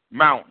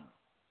mountain,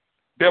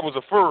 there was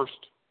a first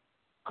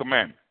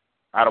commandment.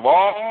 Out of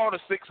all the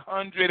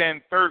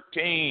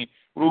 613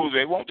 rules,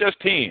 it won't just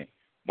 10.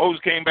 Moses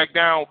came back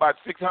down with about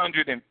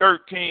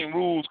 613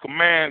 rules,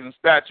 commands, and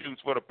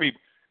statutes for the people.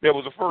 There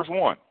was the first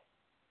one.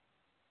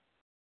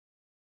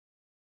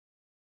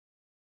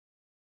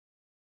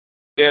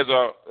 There's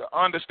a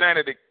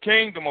understanding the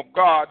kingdom of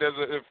God.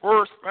 The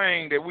first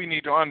thing that we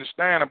need to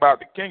understand about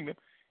the kingdom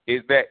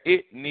is that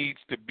it needs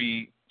to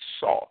be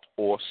sought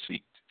or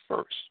seeked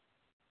first.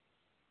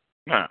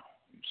 Now,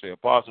 you say,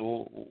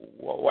 Apostle,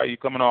 why are you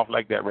coming off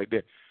like that right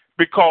there?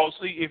 Because,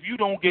 see, if you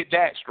don't get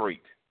that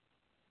straight,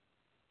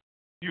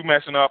 you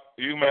messing up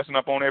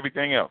on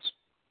everything else.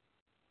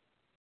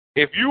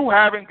 If you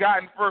haven't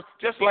gotten first,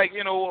 just like,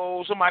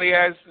 somebody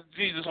asked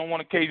Jesus on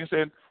one occasion,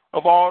 said,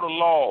 of all the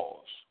laws,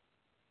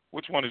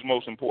 which one is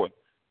most important?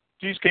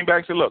 Jesus came back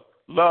and said, look,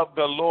 love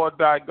the Lord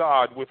thy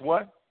God with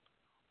what?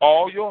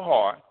 All your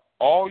heart,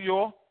 all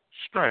your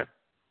strength,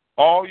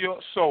 all your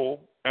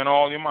soul, and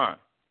all your mind.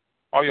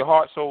 All your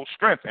heart, soul,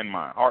 strength, and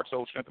mind. Heart,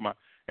 soul, strength, and mind.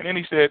 And then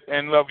he said,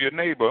 and love your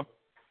neighbor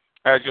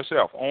as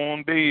yourself.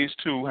 On these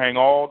two hang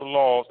all the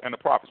laws and the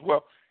prophets.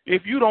 Well,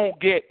 If you don't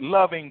get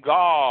loving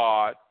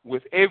God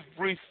with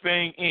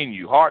everything in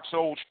you, heart,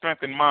 soul,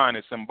 strength, and mind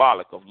is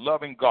symbolic of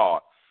loving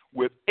God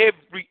with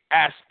every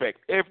aspect,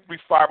 every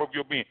fiber of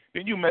your being,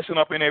 then you're messing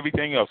up in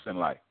everything else in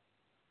life.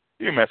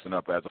 You're messing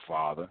up as a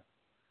father.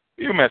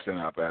 You're messing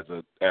up as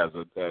a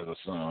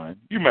son.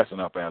 You're messing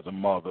up as a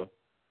mother.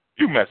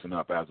 You're messing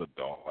up as a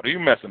daughter. You're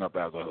messing up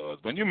as a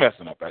husband. You're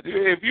messing up as...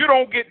 If you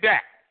don't get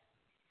that,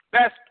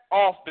 that's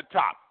off the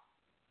top,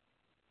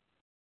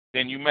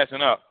 then you're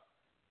messing up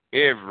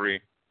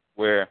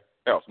everywhere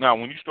else. Now,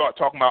 when you start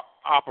talking about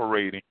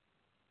operating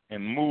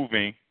and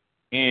moving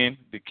in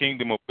the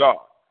kingdom of God,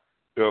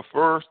 the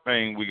first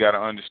thing we got to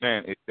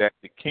understand is that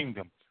the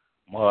kingdom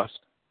must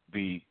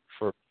be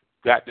first.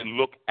 You've got to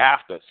look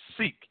after,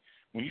 seek.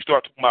 When you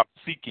start talking about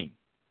seeking,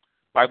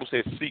 the Bible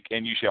says, "Seek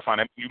and you shall find."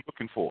 That you're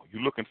looking for.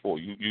 You're looking for.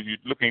 You're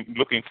looking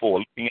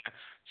at.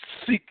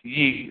 Seek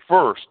ye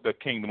first the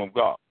kingdom of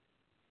God.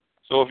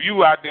 So if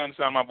you out there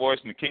understand my voice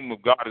and the kingdom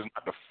of God is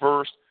not the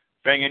first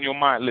thing in your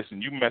mind,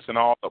 listen, you messing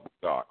all up with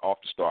God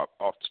off to start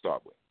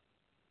with.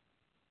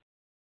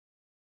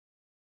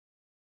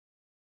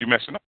 You're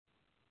messing up.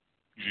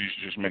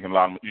 You're just making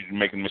you're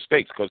making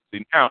mistakes, because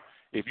now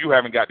if you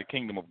haven't got the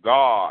kingdom of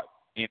God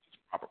in its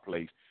proper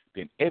place,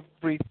 then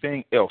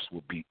everything else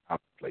will be out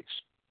of place.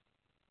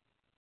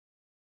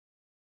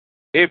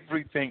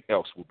 Everything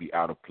else will be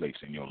out of place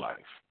in your life.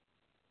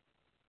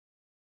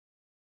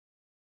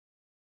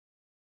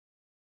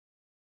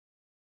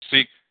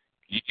 Seek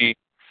ye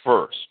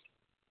first.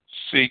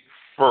 Seek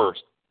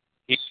first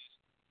his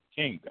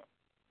kingdom.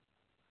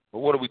 But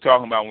what are we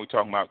talking about when we're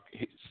talking about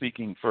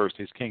seeking first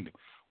his kingdom?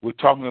 We're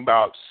talking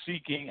about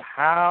seeking,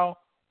 how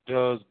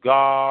does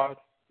God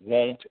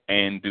want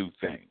and do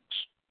things?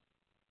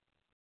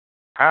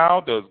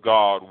 How does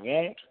God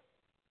want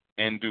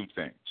and do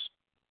things?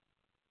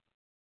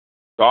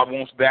 God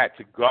wants that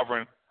to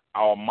govern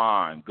our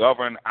mind,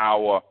 direct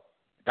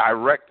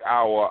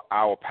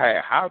our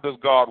path. How does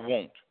God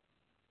want?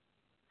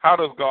 How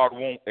does God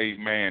want a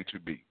man to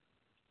be?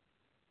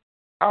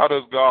 How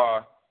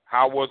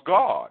was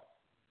God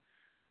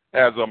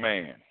as a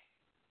man?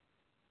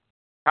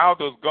 How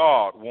does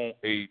God want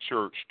a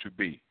church to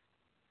be?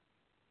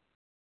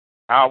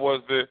 How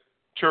was the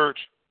church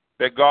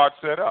that God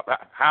set up?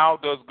 How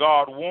does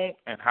God want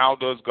and how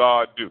does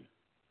God do?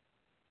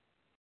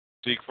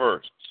 Seek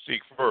first.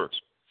 Seek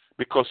first.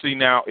 Because, see,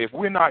 now, if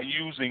we're not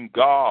using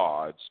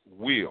God's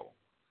will,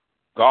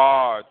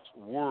 God's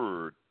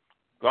word,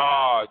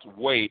 God's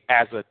way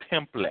as a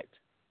template,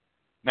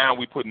 now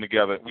we're putting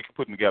together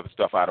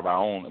stuff out of our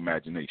own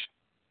imagination.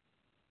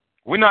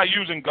 We're not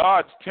using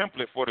God's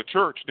template for the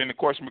church, then the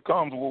question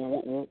becomes,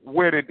 and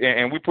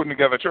we're putting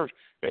together a church,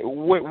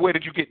 where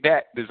did you get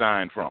that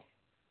design from?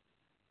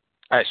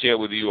 I shared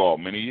with you all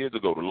many years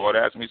ago. The Lord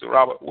asked me, he said,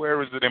 "Robert,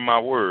 where is it in my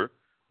word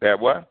that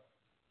what?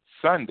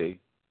 Sunday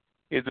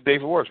is the day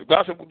for worship?"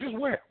 God said, "Well, just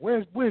where?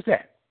 Where's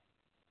that?"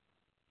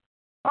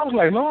 I was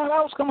like, "Lord,"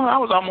 I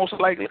was almost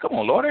like, "Come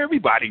on, Lord,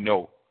 everybody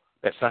know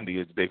that Sunday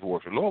is the day for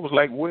worship." The Lord was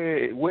like,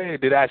 where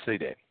did I say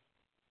that?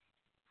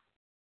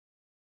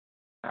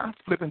 I'm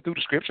flipping through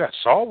the scripture. I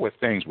saw where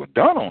things were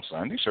done on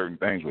Sunday. Certain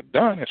things were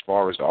done as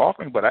far as the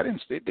offering, but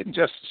it didn't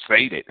just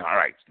say that, all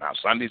right, now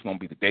Sunday's going to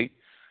be the day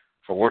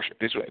for worship.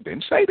 This way. It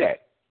didn't say that.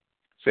 It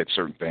said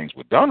certain things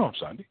were done on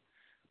Sunday.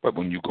 But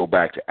when you go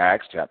back to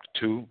Acts chapter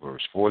 2,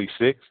 verse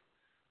 46,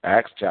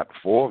 Acts chapter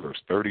 4, verse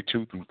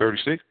 32 through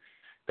 36,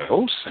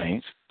 those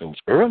saints, those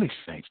early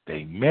saints,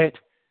 they met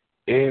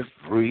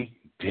every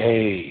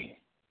day.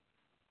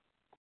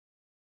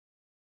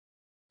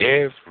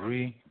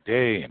 Every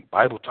day. And the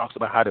Bible talks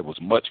about how there was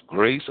much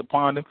grace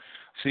upon them.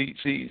 See,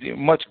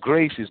 much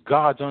grace is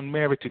God's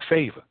unmerited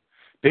favor.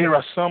 There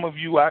are some of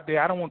you out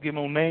there, I don't want to give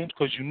no names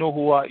because you know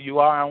who you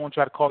are. I don't want to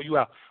try to call you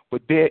out.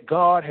 But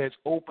God has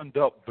opened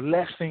up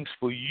blessings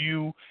for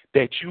you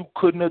that you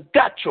couldn't have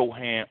got your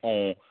hand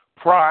on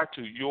prior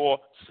to your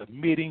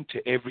submitting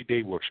to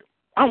everyday worship.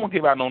 I don't want to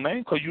give out no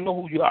name because you know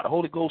who you are. The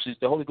Holy Ghost is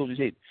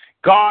hidden.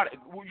 God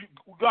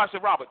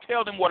said, "Robert,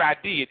 tell them what I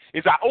did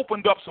is I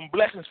opened up some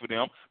blessings for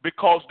them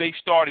because they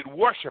started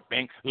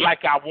worshiping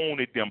like I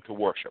wanted them to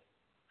worship."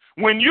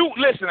 When you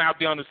listen out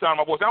there on the sound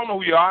of my voice, I don't know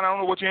who you are, and I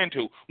don't know what you're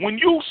into. When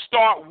you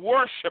start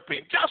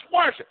worshiping, just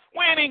worship.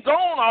 We ain't even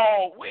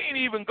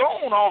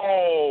going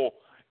all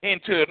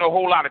into a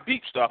whole lot of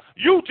deep stuff.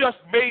 You just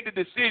made the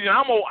decision.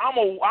 I'm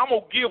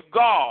gonna give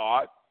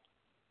God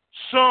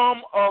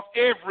some of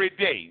every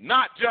day,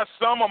 not just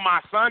some of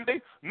my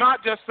Sunday,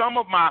 not just some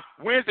of my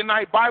Wednesday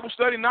night Bible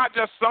study, not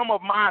just some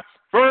of my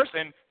first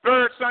and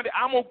third Sunday.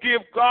 I'm going to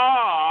give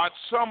God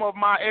some of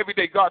my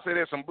everyday. God said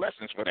there's some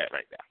blessings for that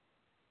right there.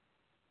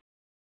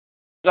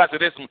 God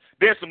said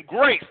there's some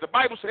grace. The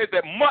Bible says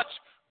that much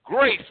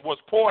grace was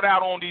poured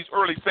out on these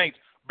early saints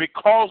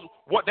because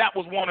that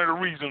was one of the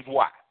reasons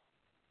why.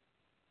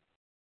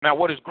 Now,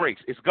 what is grace?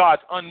 It's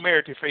God's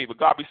unmerited favor.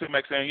 God be sitting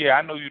back saying, "Yeah,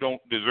 I know you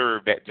don't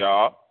deserve that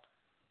job,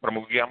 but I'm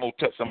gonna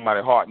touch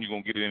somebody's heart and you're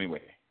gonna get it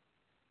anyway."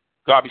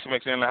 God be sitting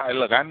back saying, "Hey,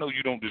 look, I know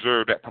you don't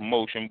deserve that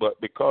promotion, but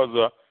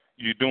because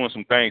you're doing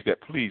some things that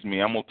please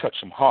me, I'm gonna touch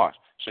some hearts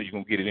so you're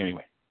going to get it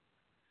anyway.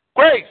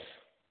 Grace.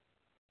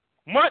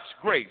 Much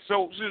grace.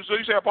 So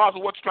you say,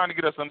 Apostle, what you trying to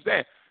get us to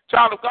understand?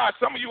 Child of God,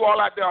 some of you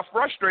all out there are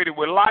frustrated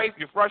with life.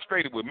 You're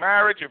frustrated with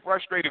marriage. You're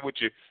frustrated with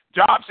your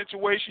job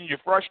situation. You're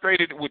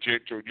frustrated with your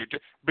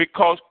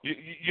because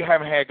you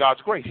haven't had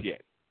God's grace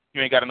yet.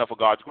 You ain't got enough of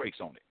God's grace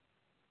on it.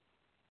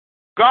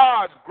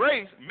 God's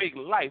grace make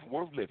life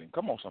worth living.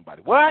 Come on,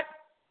 somebody. What?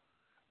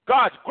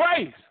 God's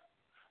grace.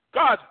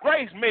 God's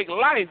grace make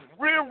life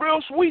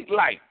real sweet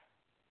life.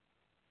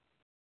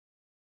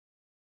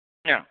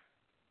 Now,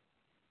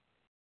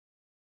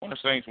 one of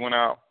the saints went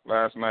out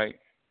last night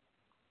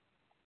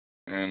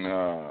and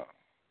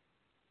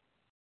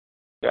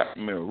got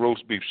me a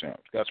roast beef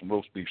sandwich. Got some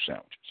roast beef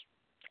sandwiches.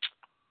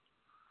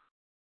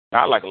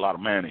 Now, I like a lot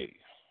of mayonnaise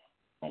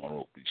on a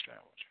roast beef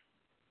sandwich.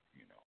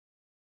 You know,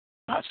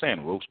 I'm not saying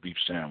a roast beef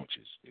sandwich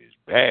is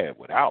bad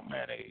without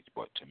mayonnaise,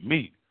 but to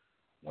me,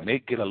 when they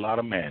get a lot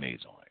of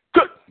mayonnaise on it,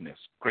 goodness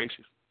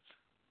gracious,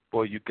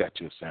 boy, you got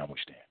your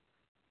sandwich then.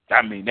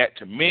 I mean, that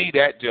to me,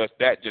 that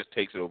just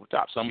takes it over the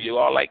top. Some of you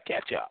all like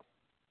ketchup.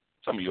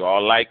 Some of you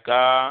all like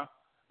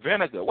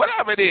vinegar,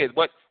 whatever it is.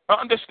 But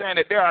understand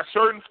that there are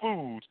certain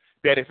foods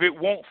that if it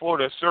weren't for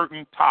the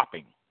certain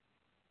topping,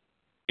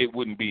 it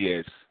wouldn't be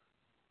as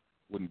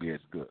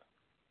good.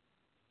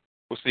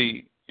 Well,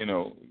 see, you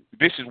know,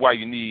 this is why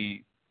you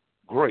need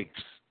grace.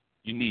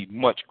 You need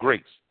much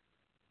grace,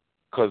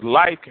 because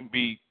life can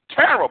be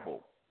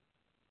terrible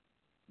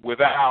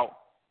without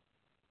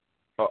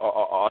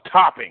a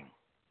topping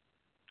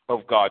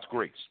of God's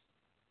grace.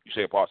 You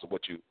say, Apostle,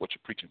 what you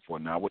preaching for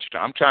now?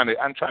 I'm trying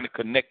to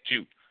connect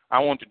you.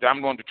 I'm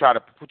going to try to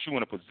put you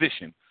in a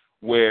position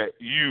where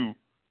you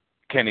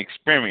can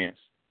experience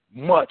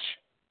much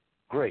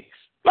grace,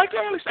 like the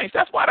early saints.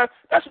 That's why the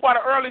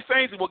early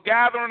saints were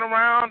gathering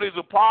around these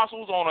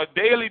apostles on a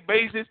daily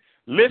basis,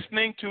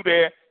 listening to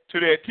their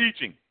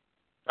teaching.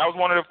 That was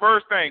one of the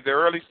first things the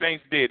early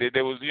saints did.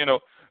 There was, you know,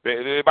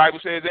 the Bible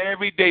says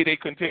every day they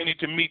continued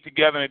to meet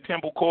together in the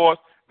temple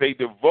courts. They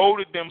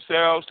devoted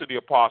themselves to the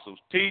apostles'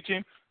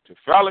 teaching, to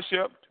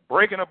fellowship, to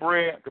breaking of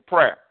bread, to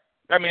prayer.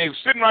 I mean, they were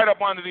sitting right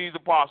up under these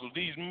apostles,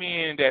 these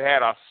men that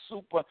had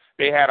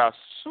a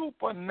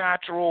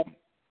supernatural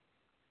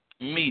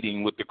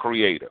meeting with the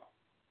Creator.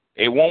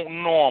 It won't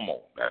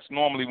normal. That's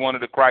normally one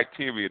of the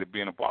criteria to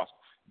be an apostle.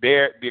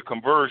 Their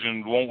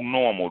conversions won't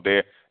normal.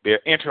 Their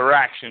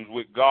interactions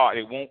with God,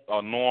 it won't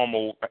a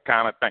normal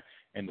kind of thing.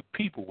 And the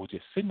people were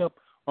just sitting up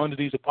under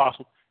these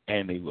apostles,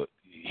 and they were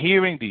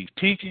hearing these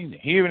teachings,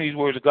 hearing these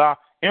words of God,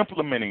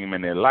 implementing them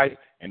in their life,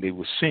 and they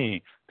were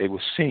seeing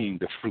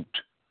the fruit.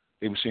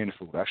 They were seeing the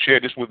fruit. I've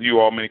shared this with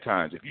you all many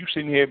times. If you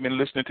sitting here and been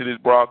listening to this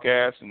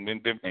broadcast and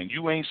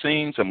you ain't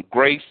seen some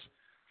grace,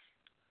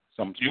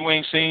 you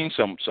ain't seen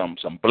some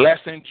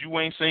blessings, you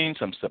ain't seen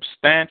some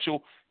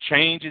substantial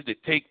changes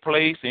that take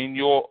place in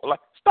your life,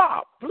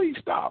 stop. Please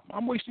stop.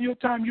 I'm wasting your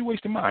time. You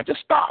wasting mine.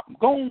 Just stop.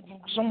 Go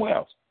somewhere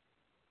else.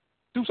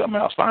 Do something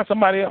else. Find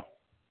somebody else.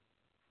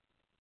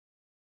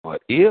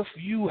 But if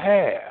you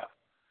have,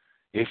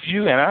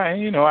 and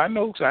I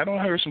know, because I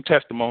don't hear some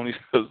testimonies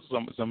of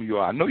some of you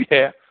all. I know you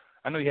have.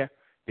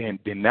 Then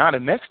now the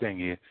next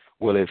thing is,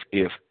 well, if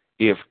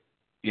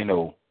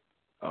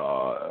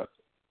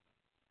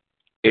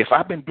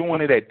I've been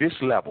doing it at this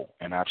level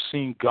and I've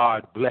seen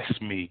God bless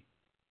me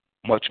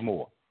much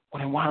more,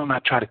 well, then why don't I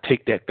try to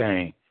take that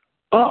thing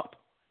up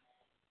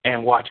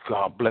and watch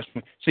God bless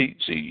me? See,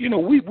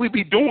 we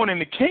be doing in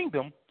the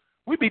kingdom.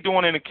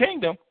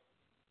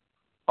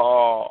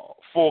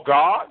 For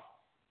God.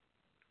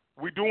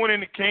 We're doing in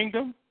the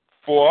kingdom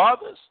for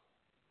others,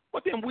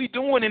 but then we're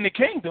doing in the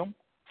kingdom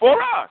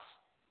for us.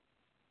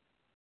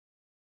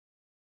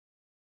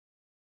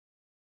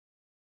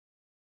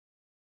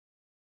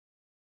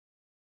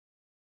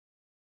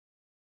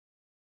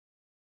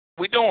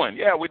 We're doing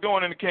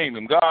in the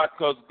kingdom,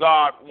 because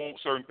God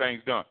wants certain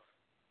things done.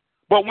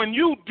 But when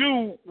you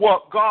do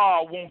what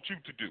God wants you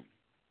to do,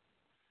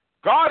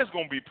 God is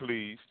going to be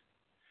pleased.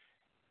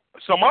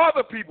 Some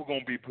other people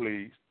going to be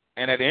pleased,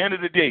 and at the end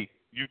of the day,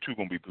 you too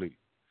going to be pleased.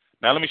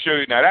 Now let me show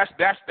you. Now that's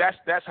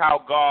how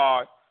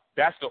God.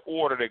 That's the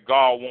order that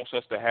God wants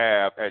us to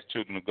have as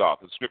children of God.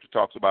 Because the Scripture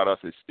talks about us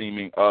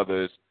esteeming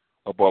others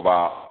above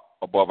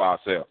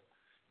ourselves.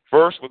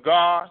 First for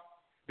God,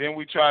 then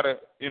we try to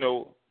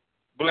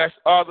bless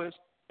others,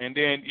 and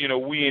then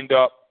we end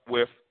up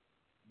with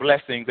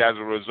blessings as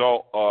a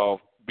result of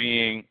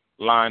being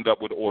lined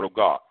up with the order of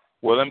God.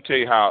 Well, let me tell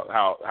you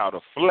how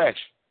the flesh.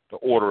 The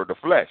order of the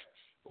flesh.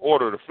 The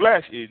order of the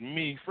flesh is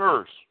me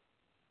first.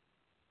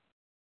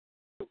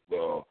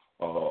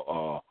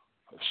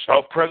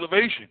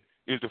 Self-preservation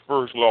is the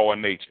first law of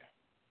nature.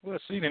 Well,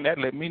 see, then that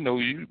let me know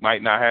you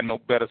might not have no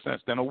better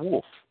sense than a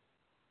wolf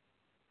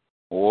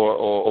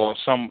or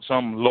some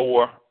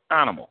lower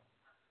animal,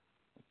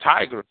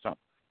 tiger or something.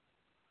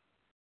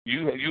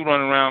 You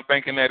run around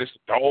thinking that it's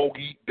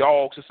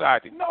dog-eat-dog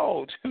society.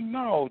 No,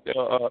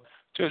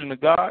 children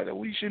of God,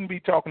 we shouldn't be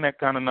talking that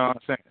kind of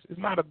nonsense. It's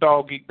not a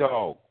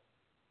dog-eat-dog.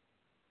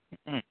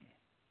 I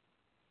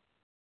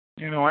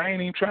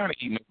ain't even trying to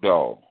eat no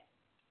dog.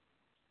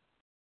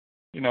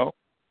 You know,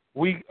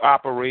 we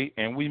operate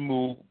and we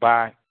move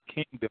by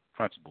kingdom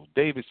principles.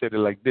 David said it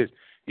like this.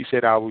 He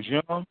said, I was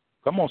young.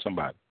 Come on,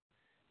 somebody.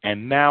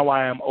 And now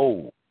I am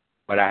old.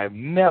 But I have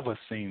never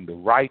seen the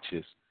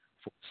righteous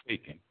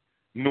forsaken,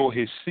 nor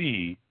his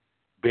seed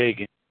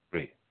begging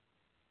bread.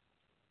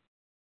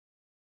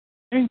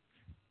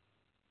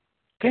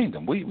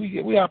 Kingdom.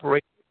 We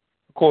operate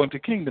according to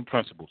kingdom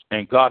principles,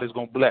 and God is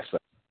going to bless us.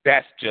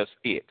 That's just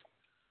it.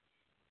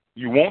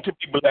 You want to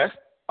be blessed,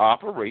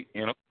 operate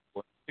in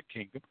accordance to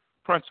kingdom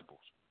principles.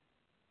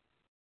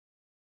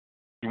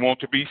 You want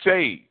to be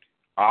saved,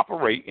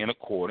 operate in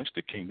accordance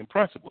to kingdom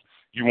principles.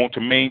 You want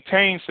to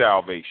maintain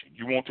salvation.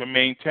 You want to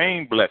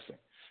maintain blessing.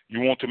 You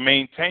want to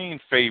maintain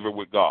favor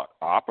with God.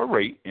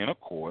 Operate in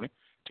accordance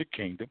to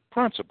kingdom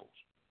principles.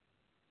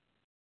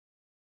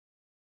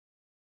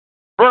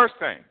 First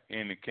thing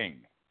in the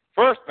kingdom,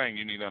 first thing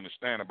you need to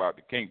understand about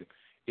the kingdom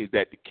is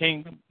that the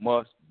kingdom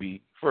must be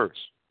first.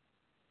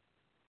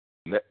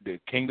 The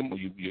kingdom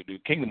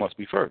must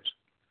be first.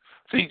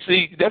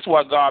 See, that's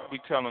why God be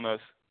telling us,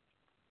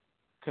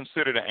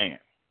 consider the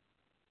ant.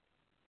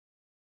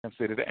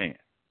 Consider the ant.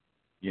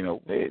 You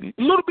know, a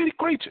little bitty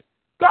creature.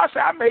 God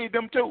said, I made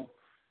them too.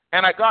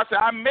 And God said,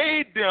 I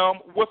made them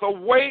with a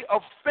way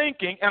of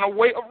thinking and a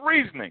way of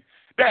reasoning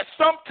that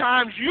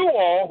sometimes you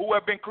all who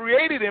have been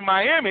created in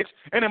my image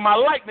and in my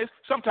likeness,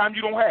 sometimes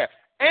you don't have.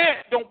 Ant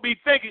don't be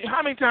thinking.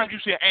 How many times you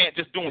see an ant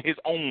just doing his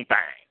own thing?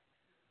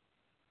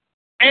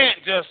 Ant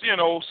just,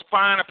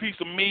 find a piece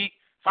of meat,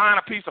 find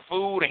a piece of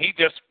food, and he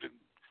just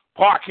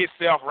park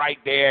himself right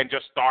there and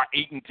just start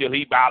eating till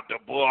he about to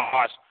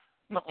bust.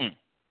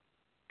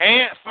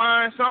 Ant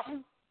find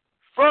something.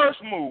 First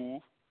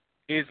move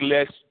is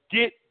let's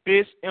get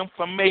this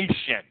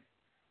information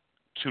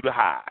to the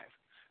hive.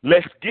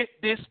 Let's get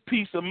this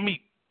piece of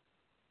meat,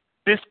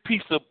 this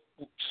piece of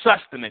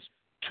sustenance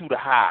to the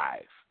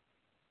hive.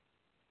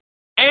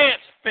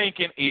 Ant's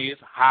thinking is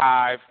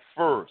hive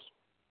first.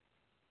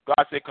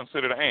 God said,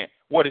 consider the ant.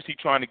 What is he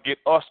trying to get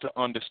us to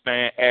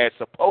understand as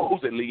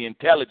supposedly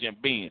intelligent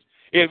beings?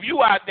 If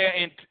you out there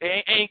and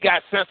ain't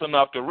got sense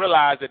enough to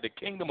realize that the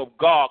kingdom of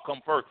God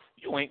come first,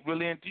 you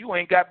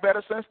ain't got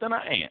better sense than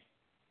an ant.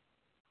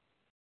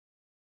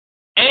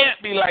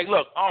 Ant be like,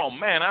 look, oh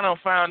man, I done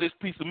found this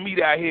piece of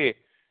meat out here.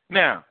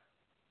 Now,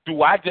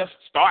 do I just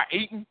start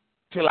eating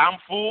till I'm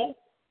full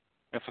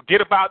and forget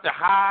about the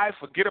hive,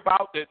 forget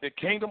about the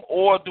kingdom,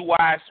 or do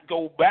I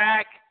go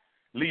back,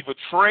 leave a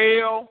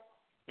trail,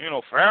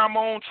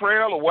 pheromone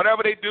trail or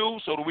whatever they do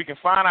so that we can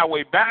find our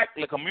way back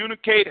and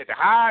communicate at the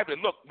hive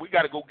and look, we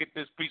got to go get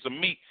this piece of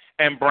meat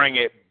and bring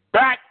it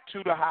back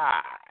to the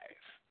hive.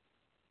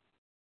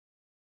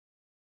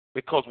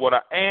 Because what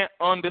an ant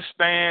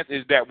understands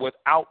is that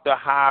without the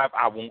hive,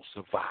 I won't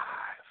survive.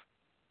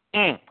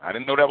 I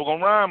didn't know that was going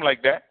to rhyme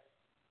like that.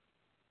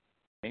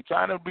 Ain't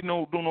trying to do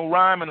no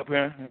rhyming up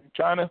here. Ain't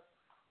trying to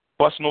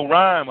bust no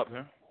rhyme up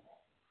here.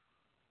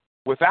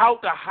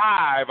 Without the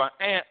hive, an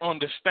ant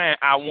understand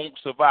I won't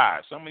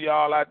survive. Some of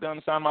y'all out there on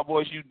the sound of my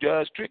voice, you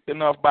just tricked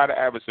enough by the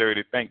adversary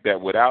to think that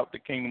without the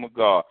kingdom of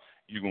God,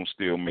 you're going to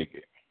still make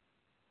it.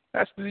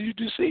 You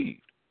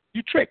deceived.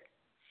 You tricked.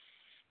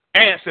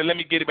 Ant said, let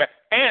me get it back.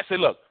 Ant said,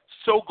 look,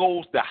 so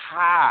goes the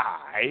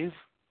hive,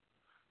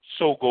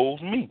 so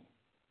goes me.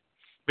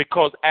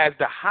 Because as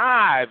the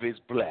hive is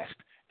blessed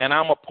and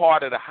I'm a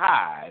part of the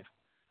hive,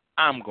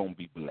 I'm going to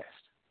be blessed.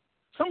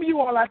 Some of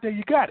you all out there,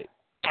 you got it.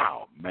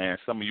 Oh, man,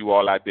 some of you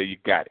all out there, you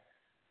got it.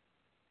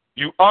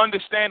 You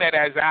understand that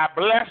as I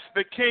bless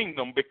the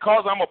kingdom,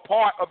 because I'm a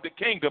part of the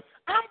kingdom,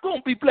 I'm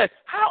going to be blessed.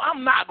 How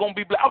I'm not going to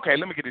be blessed? Okay,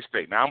 let me get this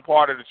straight. Now, I'm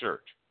part of the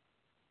church.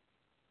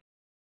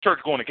 Church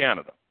going to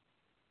Canada.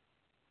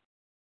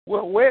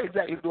 Well, where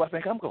exactly do I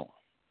think I'm going?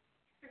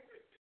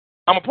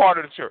 I'm a part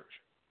of the church.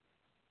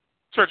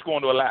 Church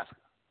going to Alaska.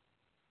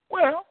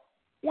 Well,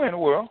 where in the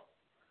world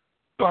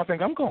do I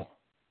think I'm going?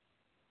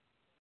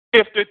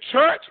 If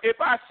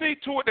I see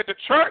to it that the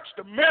church,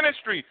 the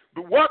ministry,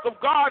 the work of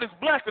God is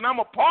blessed and I'm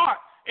a part,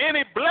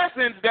 any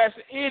blessings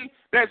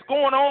that's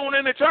going on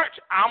in the church,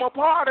 I'm a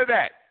part of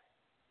that.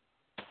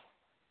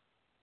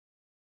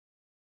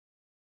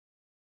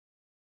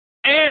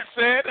 Ant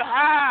said the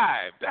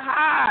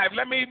hive.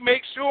 Let me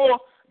make sure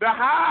the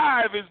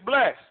hive is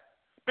blessed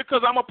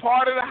because I'm a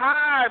part of the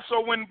hive.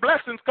 So when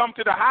blessings come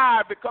to the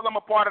hive, because I'm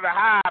a part of the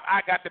hive,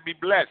 I got to be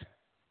blessed.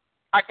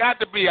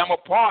 I'm a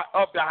part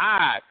of the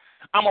hive.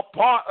 I'm a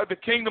part of the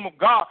kingdom of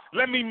God.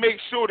 Let me make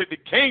sure that the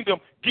kingdom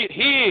get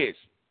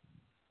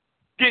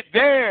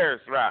theirs,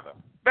 rather.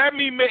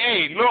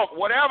 Look,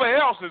 whatever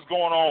else is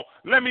going on,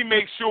 let me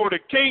make sure the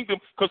kingdom,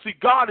 because see,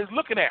 God is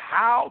looking at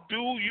how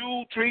do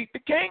you treat the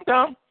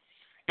kingdom.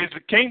 Is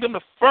the kingdom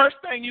the first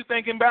thing you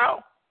thinking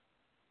about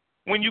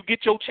when you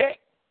get your check?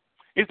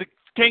 Is the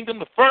kingdom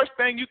the first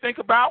thing you think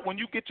about when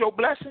you get your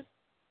blessing?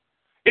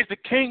 Is the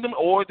kingdom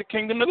or is the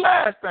kingdom the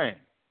last thing?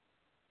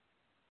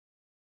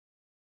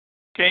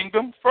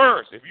 Kingdom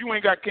first. If you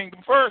ain't got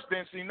kingdom first,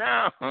 then see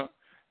now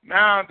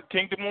the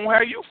kingdom won't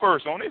have you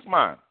first on its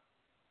mind.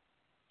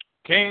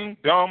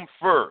 Kingdom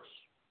first.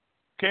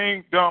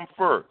 Kingdom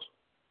first.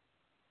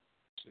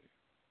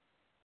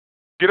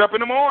 Get up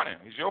in the morning.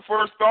 Is your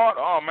first thought,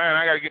 oh, man,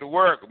 I got to get to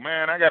work.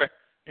 Man, I got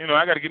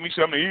to get me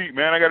something to eat.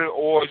 Man,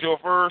 or is your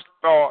first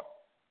thought,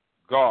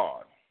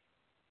 God,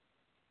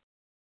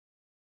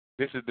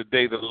 this is the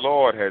day the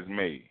Lord has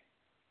made.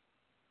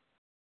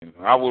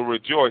 I will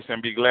rejoice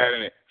and be glad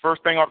in it.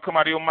 First thing ought to come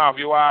out of your mouth,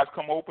 your eyes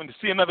come open to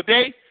see another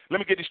day. Let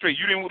me get this straight.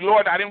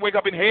 Lord, I didn't wake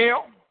up in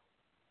hell.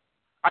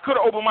 I could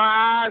have opened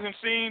my eyes and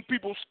seen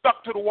people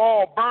stuck to the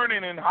wall,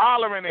 burning and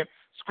hollering and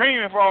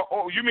screaming for,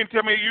 oh, you mean to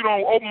tell me you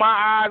don't open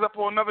my eyes up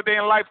for another day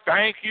in life?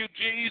 Thank you,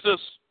 Jesus.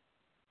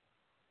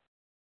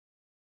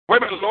 Wait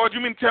a minute, Lord,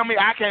 you mean to tell me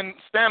I can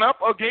stand up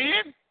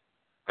again?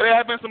 There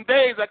have been some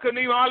days I couldn't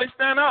even hardly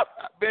stand up.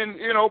 I've been,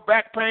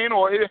 back pain,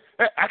 or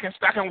I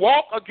can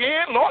walk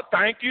again. Lord,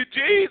 thank you,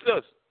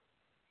 Jesus.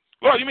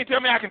 Lord, you mean to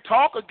tell me I can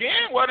talk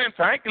again? Well, then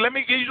thank you. Let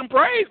me give you some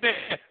praise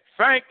then.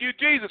 Thank you,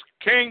 Jesus.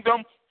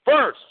 Kingdom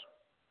first.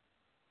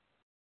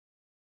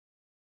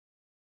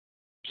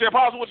 Say,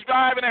 Apostle, what you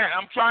driving at?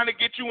 I'm trying to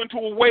get you into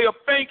a way of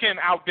thinking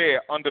out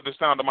there under the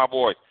sound of my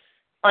voice,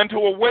 into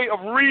a way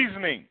of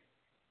reasoning,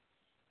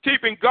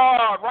 keeping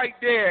God right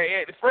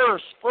there at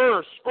first.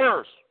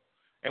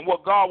 And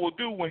what God will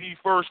do when he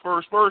first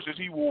is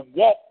he will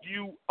walk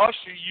you,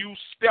 usher you,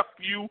 step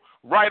you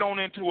right on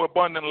into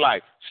abundant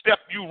life, step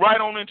you right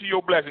on into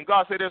your blessing.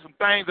 God said there's some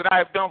things that I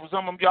have done for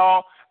some of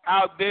y'all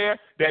out there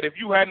that if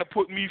you hadn't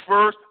put me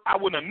first, I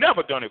wouldn't have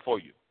never done it for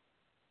you.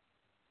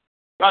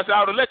 God said I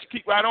would have let you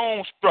keep right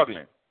on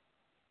struggling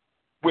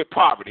with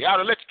poverty. I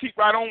would have let you keep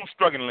right on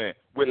struggling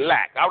with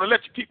lack. I would have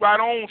let you keep right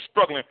on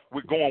struggling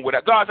with going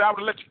without. God said I would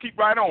have let you keep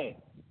right on.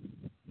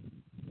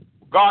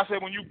 God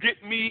said, when you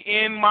get me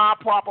in my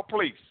proper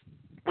place,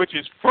 which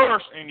is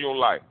first in your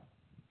life,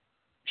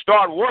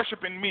 start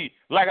worshiping me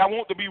like I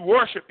want to be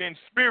worshiped in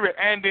spirit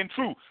and in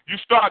truth. You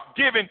start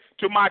giving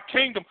to my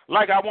kingdom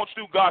like I want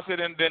you to. God said,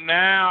 and then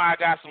now I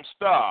got some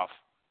stuff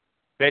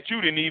that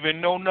you didn't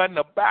even know nothing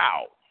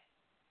about.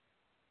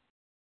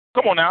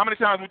 Come on now, how many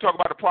times we talk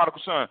about the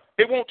prodigal son?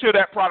 It won't till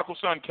that prodigal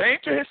son came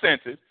to his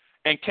senses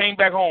and came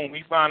back home,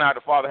 he found out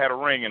the father had a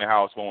ring in the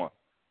house for him.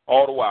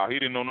 All the while, he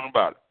didn't know nothing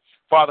about it.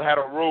 Father had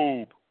a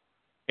robe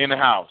in the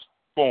house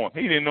for him.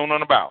 He didn't know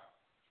nothing about.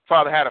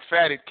 Father had a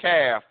fatted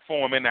calf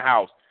for him in the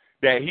house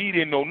that he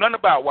didn't know nothing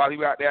about while he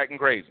was out there acting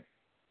crazy.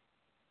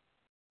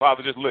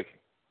 Father just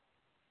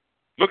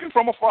looking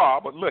from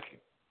afar, but looking.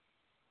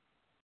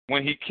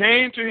 When he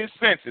came to his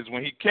senses,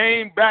 when he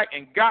came back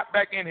and got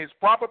back in his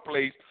proper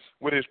place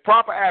with his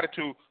proper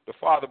attitude, the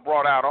Father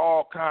brought out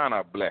all kind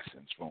of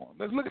blessings for him.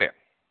 Let's look at that.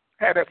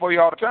 Had that for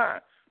you all the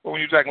time. But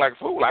when you was acting like a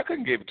fool, I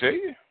couldn't give it to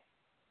you.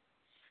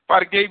 If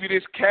I'd have gave you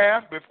this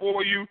calf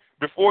before you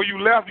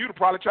left, you'd have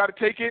probably tried to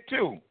take it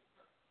too.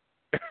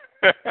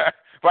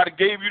 If I'd have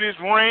gave you this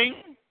ring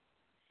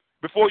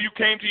before you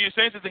came to your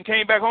senses and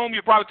came back home,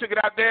 you probably took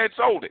it out there and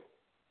sold it.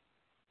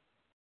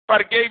 If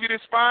I'd have gave you this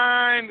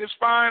fine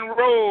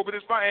robe,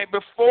 and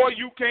before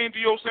you came to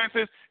your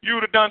senses, you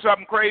would have done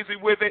something crazy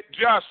with it,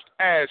 just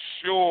as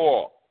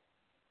sure.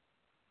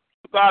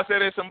 God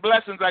said, there's some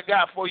blessings I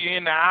got for you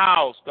in the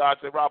house. God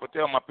said, Robert,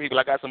 tell my people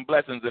I got some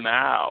blessings in the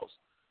house.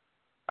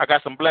 I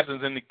got some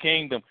blessings in the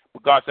kingdom,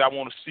 but God said, I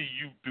want to see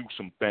you do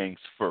some things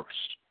first.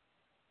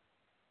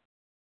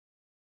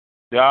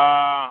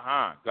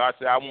 God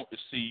said, I want to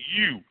see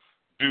you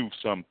do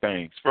some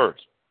things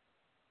first.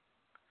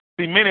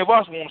 See, many of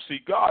us want to see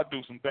God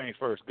do some things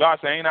first. God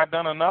said, ain't I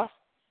done enough?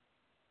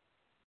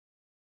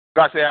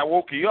 God said, I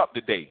woke you up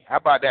today. How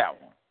about that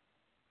one?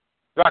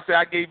 God said,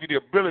 I gave you the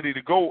ability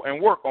to go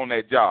and work on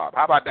that job.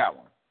 How about that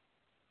one?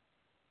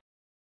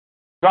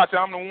 God said,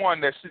 I'm the one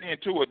that's seeing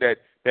to it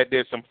that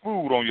there's some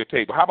food on your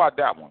table. How about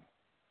that one?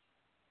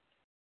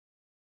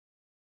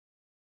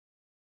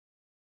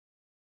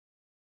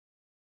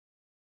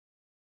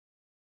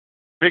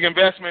 Big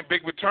investment,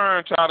 big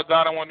return, child of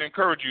God. I want to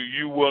encourage you.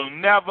 You will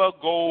never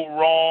go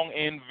wrong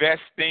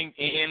investing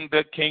in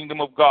the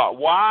kingdom of God.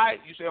 Why?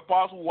 You say,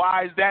 Apostle,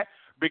 why is that?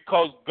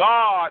 Because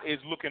God is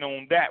looking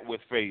on that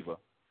with favor.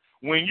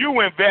 When you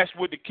invest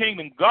with the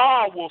kingdom,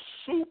 God will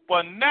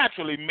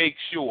supernaturally make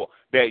sure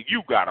that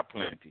you got a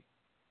plenty.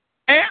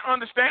 And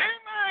understand,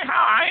 man,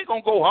 how I ain't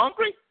going to go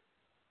hungry.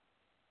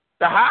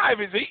 The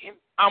hive is eating.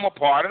 I'm a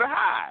part of the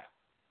hive.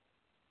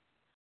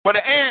 But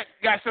the ant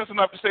got sense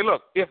enough to say,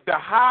 look, if the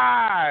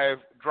hive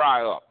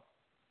dry up,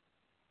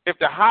 if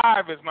the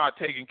hive is not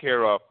taken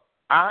care of,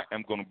 I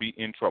am going to be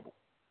in trouble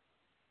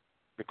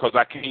because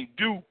I can't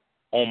do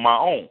on my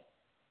own.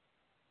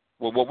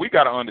 Well, what we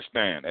got to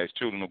understand as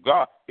children of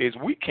God is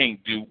we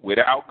can't do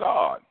without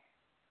God.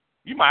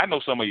 You might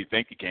know some of you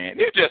think you can.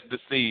 You're just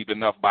deceived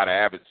enough by the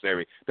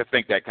adversary to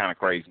think that kind of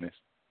craziness.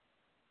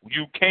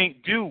 You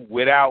can't do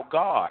without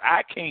God.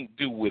 I can't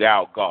do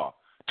without God.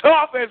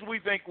 Tough as we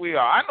think we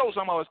are. I know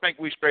some of us think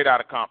we straight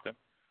out of Compton.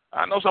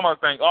 I know some of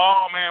us think,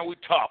 oh, man, we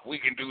tough. We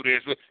can do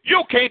this.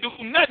 You can't do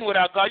nothing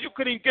without God. You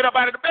couldn't even get up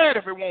out of the bed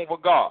if it weren't for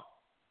God.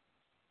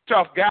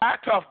 Tough guy,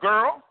 tough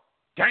girl,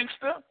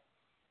 gangster.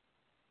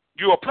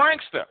 You're a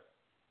prankster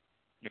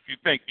if you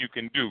think you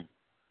can do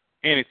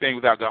anything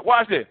without God.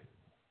 Watch this.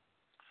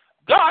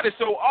 God is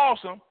so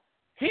awesome,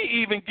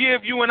 he even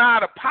give you and I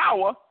the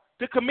power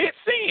to commit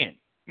sin.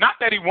 Not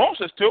that he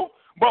wants us to,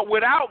 but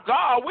without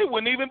God, we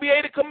wouldn't even be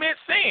able to commit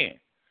sin.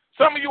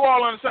 Some of you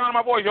all on the sound of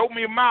my voice, open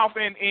your mouth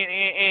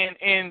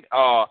in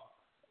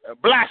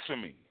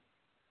blasphemy.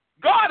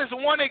 God is the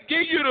one that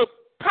gives you the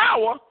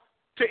power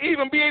to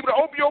even be able to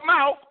open your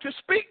mouth to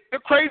speak the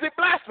crazy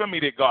blasphemy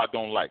that God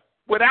don't like.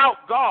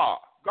 Without God,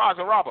 God's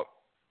a robber.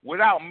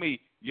 Without me,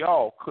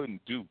 y'all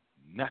couldn't do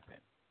nothing.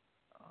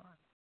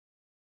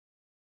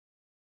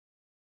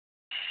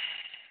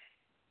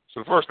 So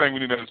the first thing we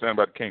need to understand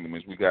about the kingdom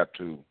is we got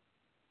to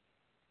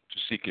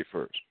seek it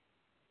first.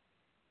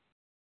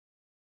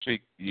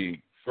 Seek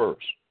ye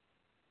first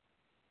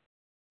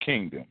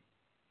kingdom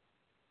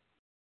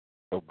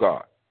of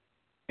God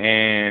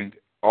and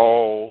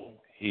all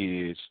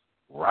his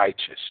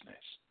righteousness.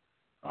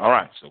 All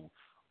right, so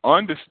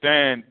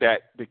understand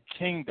that the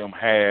kingdom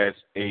has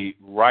a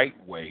right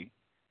way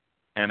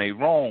and a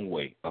wrong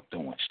way of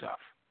doing stuff.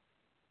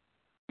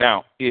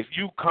 Now, if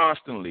you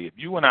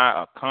and I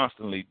are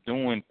constantly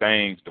doing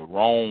things the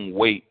wrong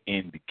way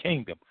in the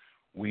kingdom,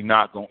 we're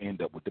not going to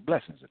end up with the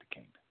blessings of the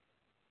kingdom.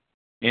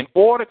 In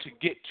order to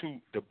get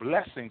to the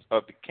blessings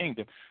of the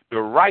kingdom, the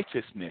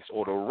righteousness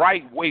or the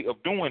right way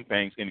of doing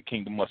things in the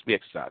kingdom must be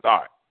exercised.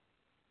 All right.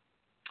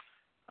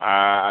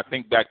 I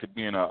think back to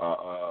being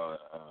a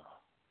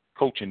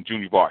coaching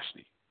junior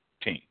varsity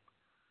team.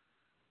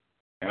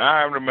 And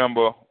I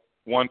remember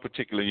one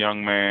particular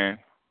young man,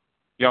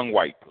 young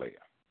white player,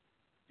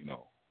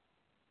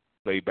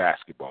 played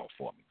basketball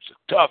for me. He was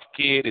a tough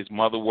kid. His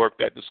mother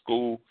worked at the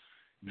school.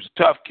 He was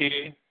a tough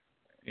kid.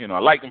 I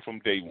liked him from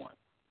day one.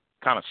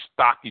 Kind of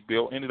stocky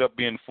built. Ended up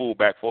being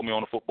fullback for me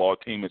on the football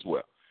team as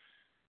well.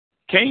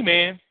 Came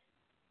in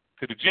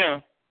to the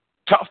gym,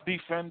 tough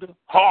defender,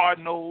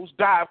 hard-nosed,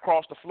 dive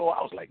across the floor.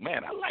 I was like,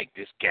 man, I like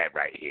this cat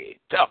right here.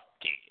 Tough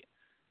kid.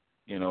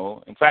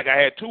 In fact,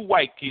 I had two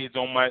white kids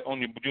on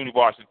the junior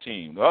varsity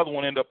team. The other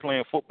one ended up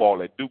playing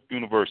football at Duke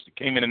University.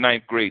 Came in the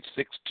 9th grade,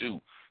 6'2",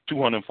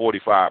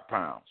 245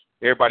 pounds.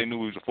 Everybody knew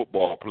he was a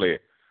football player.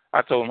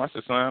 I told him, I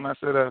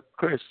said,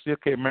 Chris, you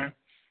okay, man?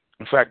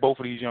 In fact, both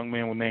of these young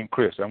men were named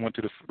Chris. I went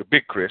to the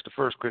big Chris, the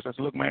first Chris. I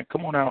said, look, man,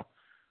 come on out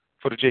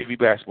for the JV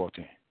basketball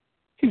team.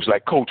 He was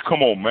like, Coach,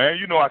 come on, man.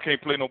 You know I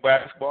can't play no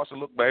basketball. I said,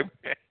 look, baby,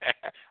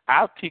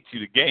 I'll teach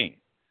you the game.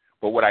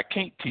 But what I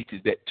can't teach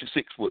is that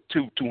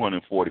 6'2",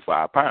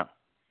 245 pounds.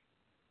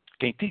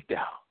 Can't teach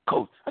that.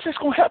 Coach, I said, it's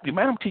going to help you,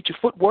 man. I'm going to teach you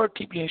footwork,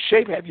 keep you in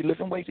shape, have you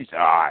lifting weights. He said,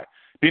 all right.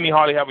 Didn't he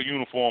hardly have a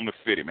uniform to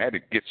fit him? I had to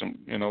get some,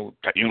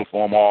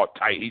 uniform all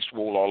tight. He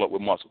swole all up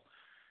with muscle.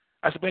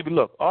 I said, baby,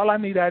 look, all I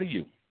need out of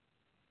you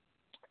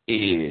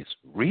is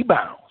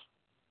rebounds.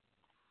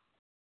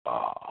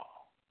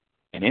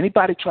 And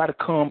anybody try to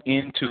come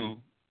into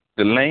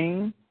the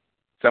lane,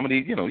 some of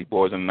these, these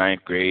boys in the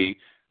 9th grade,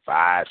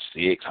 5'6",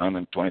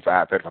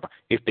 125, 35.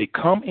 If they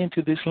come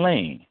into this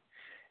lane,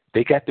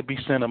 they got to be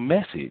sent a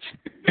message.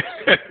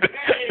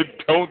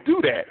 Don't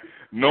do that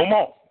no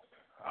more.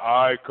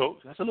 All right, Coach.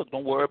 I said, look,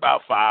 don't worry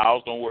about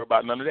fouls. Don't worry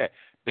about none of that.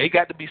 They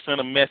got to be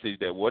sent a message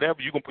that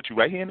whatever, you're going to put you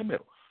right here in the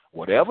middle.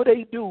 Whatever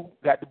they do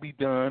got to be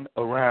done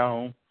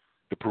around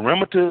the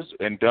perimeters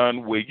and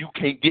done where you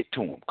can't get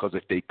to them. Because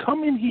if they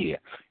come in here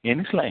in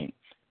this lane,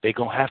 they're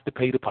going to have to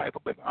pay the piper.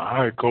 But,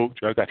 all right, Coach.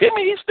 I got hit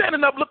me. He's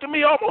standing up looking at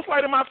me almost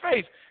right in my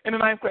face in the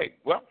 9th grade.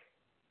 Well,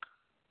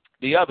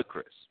 the other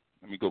Chris.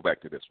 Let me go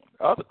back to this one.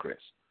 The other Chris.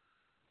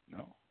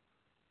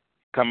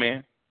 Come in.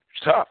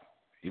 He's tough.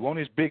 He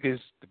wasn't as big as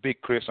the big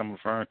Chris I'm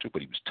referring to,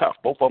 but he was tough.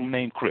 Both of them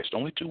named Chris. The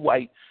only two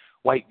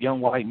young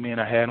white men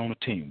I had on the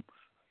team.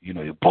 They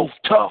were both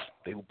tough.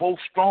 They were both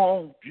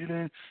strong.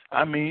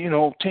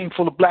 Team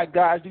full of black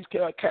guys. These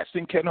cats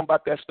didn't care nothing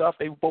about that stuff.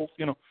 They were both,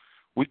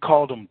 we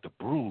called them the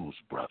Bruise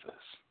Brothers.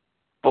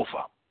 Both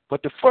of them.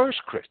 But the first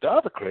Chris, the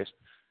other Chris,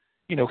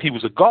 he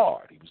was a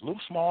guard. He was a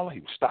little smaller.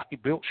 He was stocky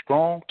built,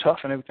 strong,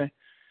 tough and everything.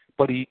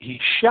 But he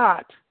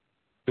shot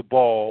the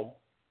ball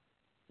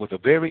with a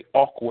very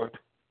awkward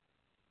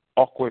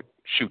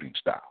shooting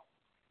style.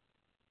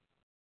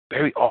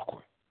 Very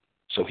awkward.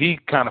 So he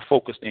kind of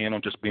focused in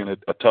on just being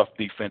a tough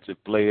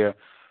defensive player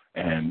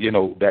and,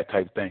 that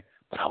type of thing.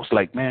 But I was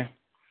like, man,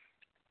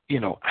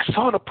 I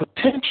saw the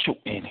potential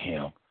in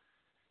him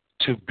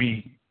to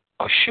be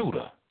a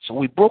shooter. So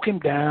we broke him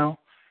down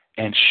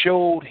and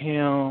showed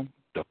him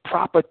the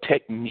proper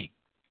technique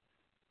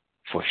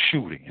for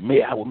shooting. And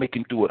I would make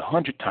him do it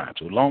 100 times,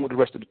 along with the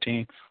rest of the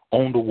team,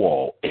 on the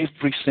wall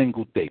every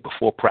single day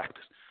before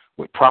practice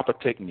with proper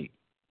technique.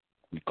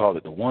 We call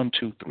it the 1,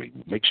 2, 3.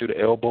 We make sure the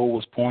elbow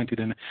was pointed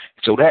in.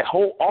 So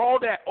all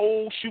that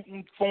old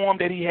shooting form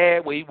that he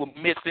had where he was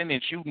missing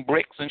and shooting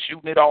bricks and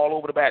shooting it all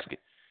over the basket,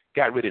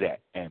 got rid of that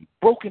and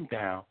broke him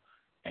down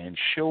and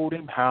showed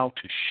him how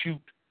to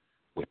shoot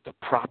with the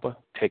proper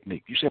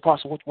technique. You say,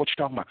 Apostle, what you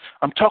talking about?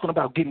 I'm talking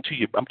about getting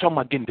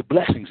the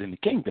blessings in the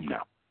kingdom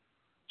now.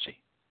 See?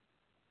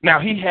 Now,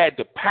 he had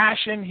the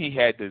passion, he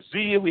had the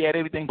zeal, he had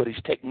everything, but his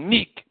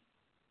technique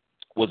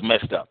was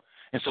messed up.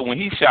 And so when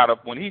he shot a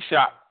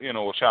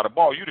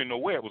ball, you didn't know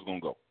where it was going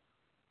to go.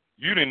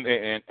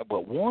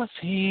 But once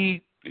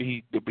he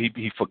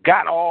he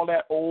forgot all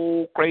that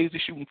old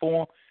crazy shooting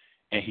form,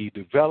 and he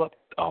developed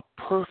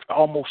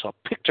almost a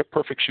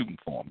picture-perfect shooting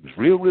form. It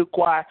was real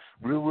quiet,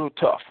 real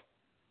tough.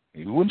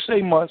 He wouldn't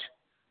say much,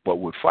 but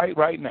would fight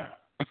right now.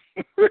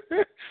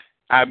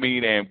 I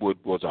mean, and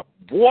was a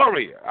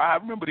warrior. I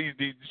remember these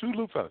two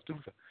little fellas.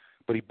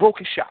 But he broke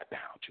his shot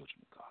down, children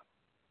of God,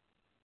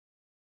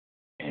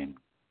 and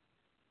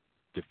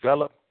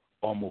developed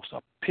almost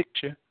a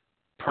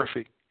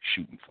picture-perfect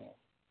shooting form.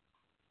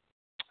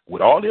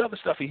 With all the other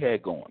stuff he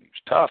had going, he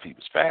was tough, he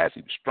was fast,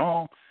 he was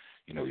strong.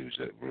 You know, he was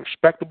a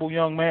respectable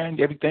young man.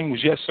 Everything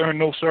was yes, sir,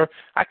 no, sir.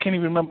 I can't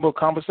even remember a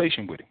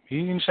conversation with him.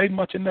 He didn't say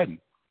much of nothing,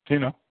 you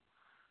know.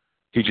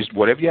 He just,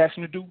 whatever you asked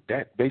him to do,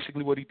 that's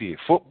basically what he did.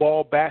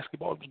 Football,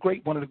 basketball, it was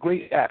great, one of the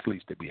great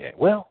athletes that we had.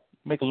 Well,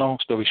 make a long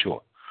story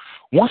short,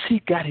 once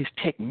he got his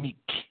technique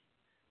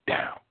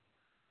down,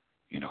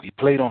 you know, he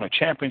played on a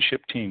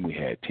championship team we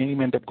had.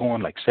 Team ended up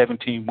going like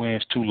 17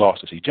 wins, 2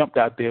 losses. He jumped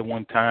out there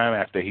one time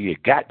after he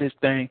had got this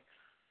thing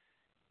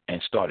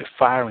and started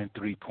firing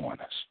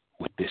three-pointers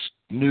with this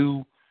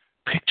new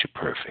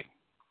picture-perfect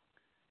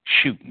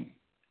shooting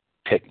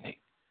technique.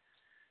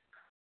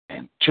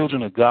 And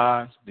children of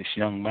God, this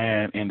young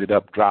man ended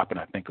up dropping,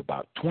 I think,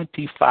 about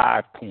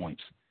 25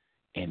 points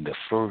in the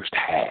first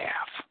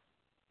half.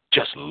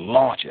 Just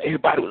launching.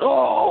 Everybody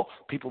was,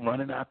 people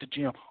running out the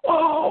gym.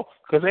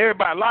 Because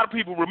a lot of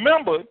people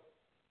remembered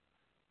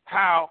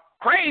how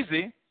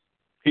crazy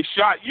his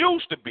shot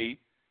used to be,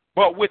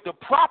 but with the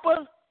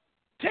proper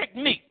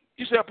technique.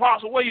 You say,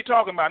 Apostle, what are you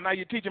talking about? Now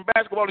you're teaching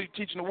basketball or you're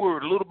teaching the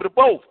word? A little bit of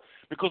both.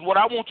 Because what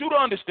I want you to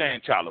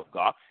understand, child of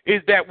God,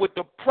 is that with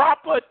the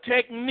proper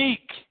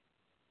technique,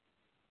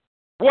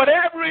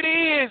 whatever it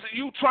is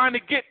you're trying to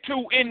get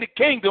to in the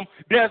kingdom,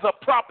 there's a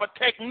proper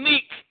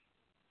technique.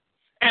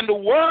 And the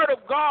word of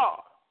God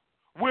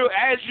will,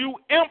 as you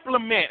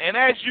implement and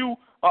as you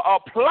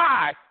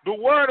apply the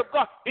word of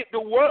God, the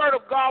word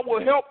of God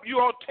will help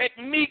your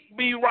technique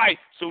be right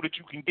so that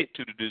you can get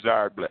to the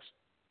desired blessing.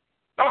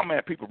 Oh,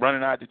 man, people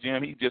running out the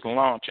gym, he's just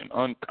launching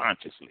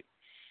unconsciously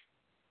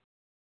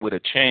with a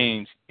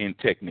change in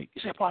technique.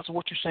 You say, Apostle,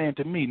 what you saying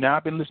to me? Now,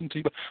 I've been listening to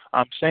you, but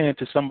I'm saying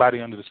to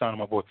somebody under the sound of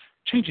my voice,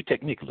 change your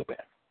technique a little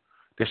bit.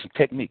 There's some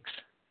techniques.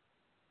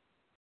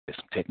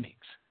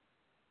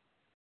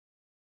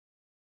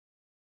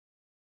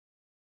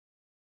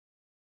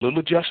 Little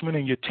adjustment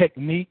in your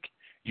technique,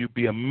 you'd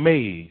be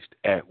amazed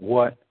at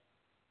what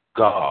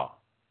God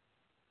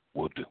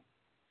will do.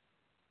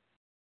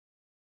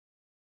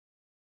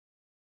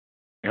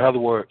 In other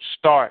words,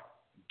 start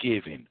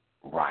giving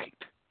right.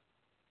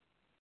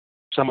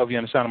 Some of you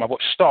understand my voice.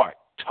 Start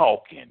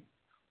talking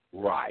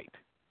right.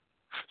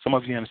 Some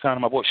of you understand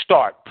my voice.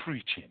 Start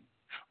preaching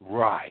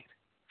right.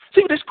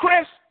 See, this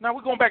Chris, now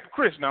we're going back to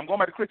Chris.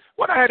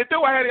 What I had to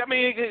do, I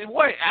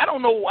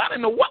don't know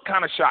what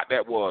kind of shot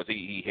that was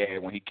he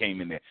had when he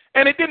came in there.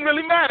 And it didn't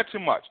really matter too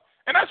much.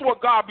 And that's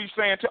what God be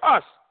saying to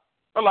us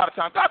a lot of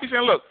times. God be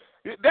saying, look,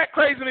 that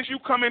craziness you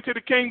come into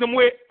the kingdom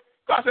with,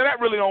 God said, that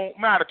really don't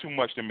matter too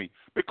much to me.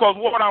 Because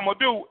what I'm going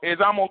to do is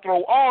I'm going to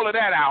throw all of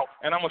that out,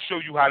 and I'm going to show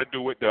you how to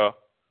do it the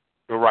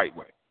right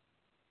way.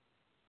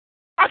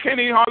 I can't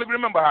even hardly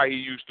remember how he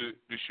used to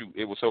shoot.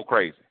 It was so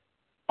crazy.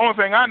 Only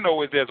thing I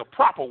know is there's a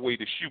proper way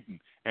to shooting.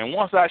 And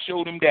once I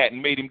showed him that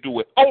and made him do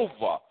it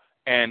over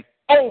and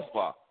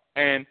over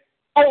and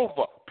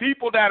over.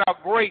 People that are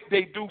great,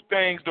 they do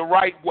things the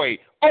right way.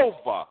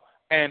 Over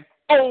and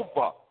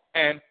over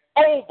and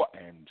over.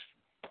 And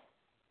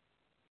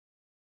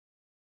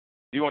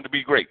you want to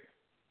be great.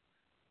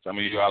 Some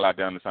of you all out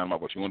there on the side of my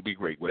voice, you want to be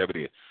great, whatever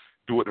it is.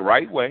 Do it the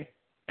right way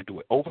and do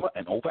it over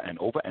and over and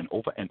over and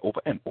over and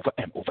over and over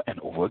and over and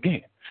over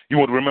again. You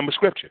want to remember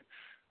Scripture.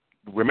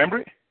 Remember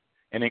it,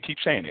 and then keep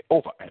saying it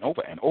over and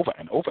over and over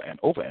and over and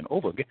over and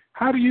over again.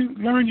 How do you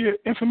learn your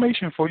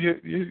information for your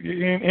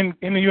in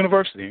the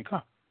university and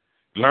come?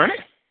 Learn it,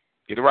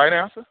 get the right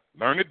answer,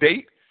 learn the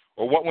date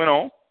or what went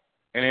on,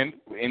 and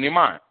then in your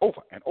mind,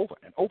 over and over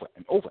and over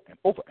and over and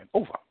over and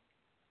over.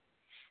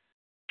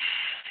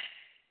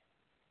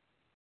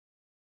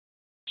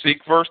 Seek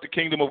first the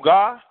kingdom of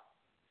God.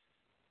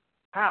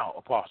 How,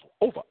 Apostle?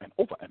 Over and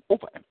over and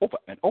over and over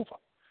and over.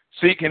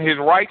 Seeking his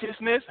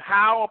righteousness.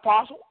 How,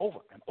 Apostle? Over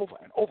and over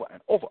and over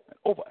and over and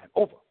over and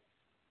over.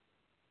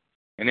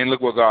 And then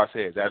look what God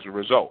says as a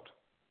result.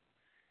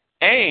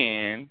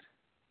 And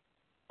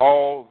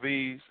all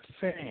these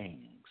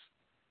things.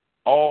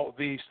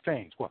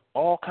 What?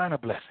 All kind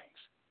of blessings.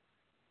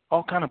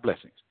 All kind of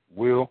blessings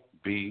will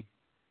be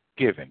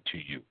given to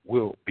you,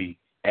 will be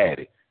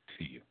added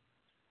to you.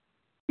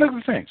 Look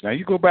at the things. Now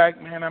you go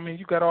back, man. I mean,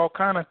 you got all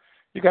kind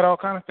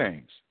of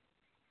things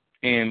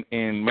in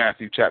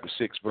Matthew chapter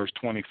 6, verse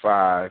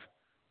 25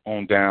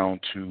 on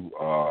down to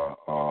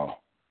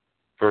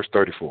verse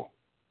 34.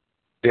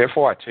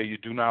 Therefore, I tell you,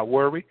 do not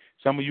worry.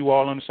 Some of you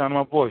all on the sound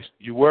of my voice,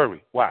 you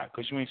worry. Why?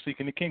 Because you ain't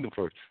seeking the kingdom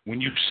first. When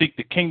you seek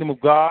the kingdom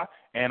of God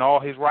and all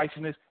his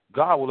righteousness,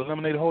 God will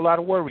eliminate a whole lot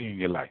of worry in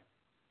your life.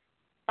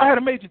 I had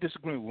a major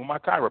disagreement with my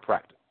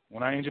chiropractor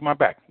when I injured my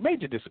back.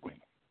 Major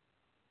disagreement.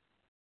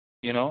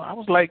 I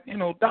was like,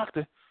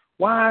 doctor,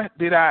 how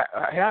did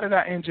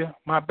I injure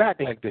my back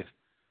like this?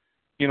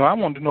 I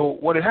wanted to know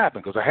what had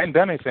happened because I hadn't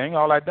done anything.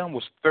 All I'd done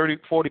was 30,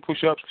 40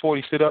 push-ups,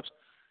 40 sit-ups,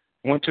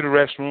 went to the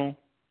restroom,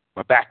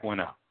 my back went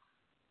out,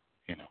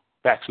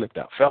 back slipped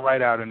out, fell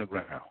right out in the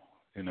ground,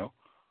 and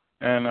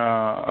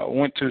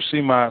went to see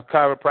my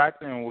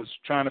chiropractor and was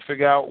trying to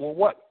figure out,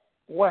 well,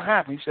 what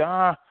happened? He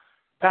said,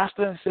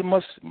 Pastor, he said,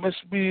 must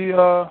be,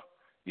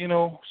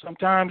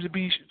 sometimes it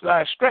be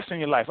like stress in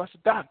your life. I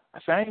said, Doc,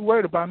 I ain't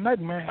worried about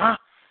nothing, man.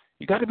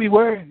 You got to be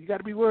worried. You got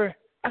to be worried.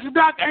 I said,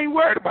 Doc, I ain't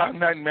worried about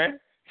nothing, man.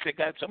 He said,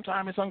 God,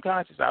 sometimes it's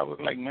unconscious. I was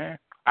like, man,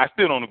 I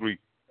still don't agree.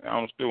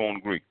 Still don't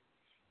agree.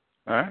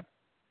 All right?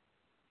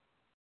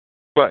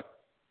 But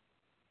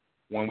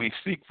when we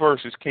seek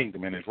first his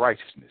kingdom and his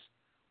righteousness,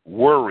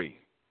 worry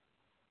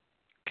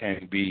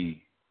can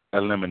be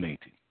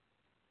eliminated.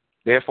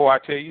 Therefore, I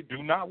tell you,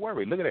 do not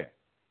worry. Look at that.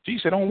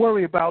 Jesus said, don't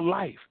worry about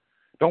life.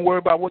 Don't worry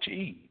about what you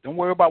eat. Don't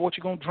worry about what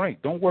you're going to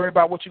drink. Don't worry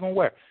about what you're going to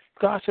wear.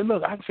 God said,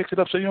 look, I can fix it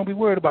up so you don't be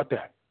worried about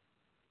that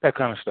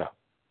kind of stuff.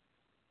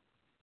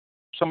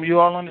 Some of you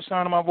all on the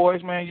sound of my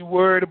voice, man, you're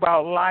worried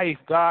about life.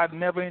 God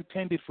never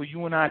intended for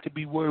you and I to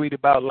be worried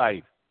about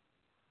life.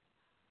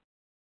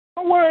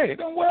 Don't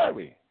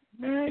worry.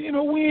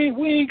 Man,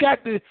 we ain't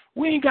got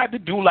to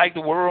do like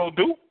the world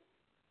do.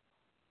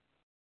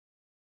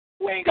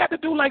 We ain't got to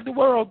do like the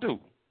world do,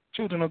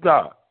 children of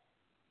God.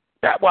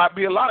 That's why it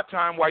be a lot of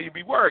time why you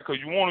be worried,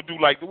 because you want to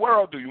do like the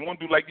world do. You want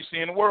to do like you see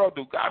in the world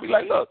do. God be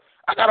like, look,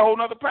 I got a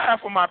whole other path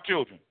for my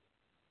children.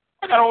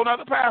 I got a whole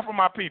other path for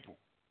my people.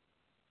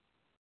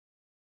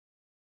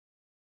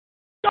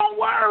 Don't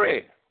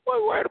worry. What are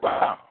you worried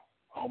about?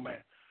 Oh, man,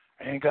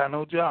 I ain't got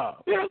no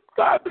job. Yeah,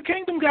 God, the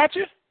kingdom got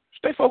you.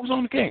 Stay focused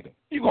on the kingdom.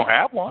 You're going to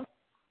have one.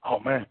 Oh,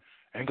 man,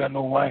 I ain't got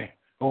no wife.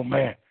 Oh,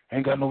 man, I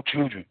ain't got no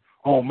children.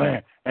 Oh,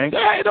 man, hey,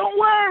 don't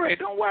worry.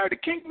 Don't worry. The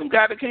kingdom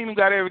got everything.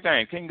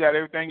 The kingdom got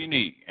everything you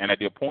need. And at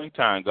the appointed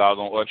time, God's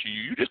going to usher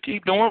you. You just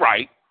keep doing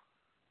right.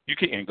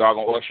 And God's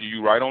going to usher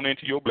you right on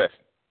into your blessing.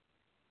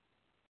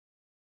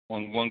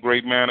 One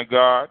great man of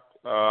God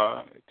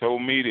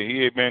told me that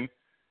he had been,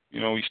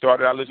 he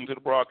started out listening to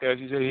the broadcast.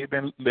 He said he had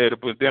been led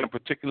a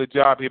particular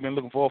job he had been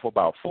looking for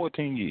about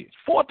 14 years.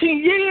 14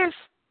 years?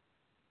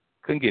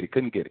 Couldn't get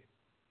it.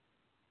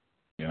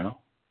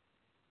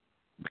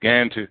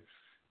 Began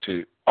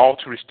to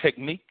alter his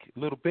technique a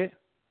little bit.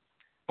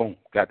 Boom,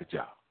 got the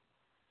job.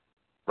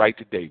 Right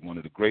today, one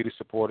of the greatest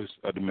supporters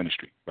of the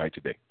ministry, right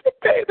today.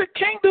 The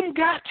kingdom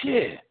got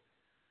you.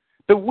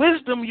 The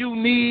wisdom you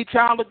need,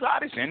 child of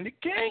God, is in the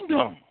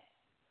kingdom.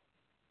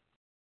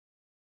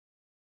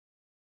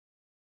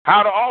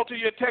 How to alter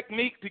your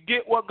technique to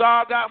get what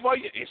God got for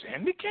you, it's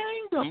in the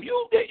kingdom.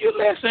 You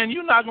listen,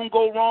 you're not going to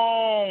go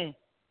wrong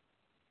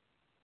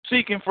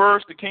seeking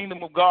first the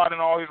kingdom of God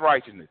and all his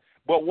righteousness.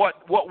 But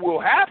what will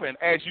happen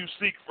as you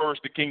seek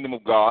first the kingdom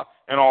of God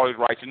and all his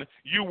righteousness,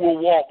 you will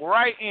walk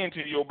right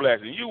into your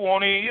blessing. You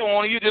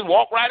just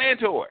walk right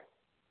into it.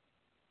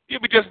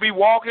 You'll just be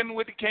walking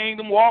with the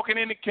kingdom, walking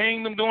in the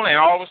kingdom, doing it, and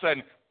all of a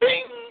sudden,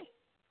 bing,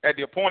 at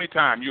the appointed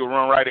time, you'll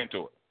run right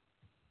into it.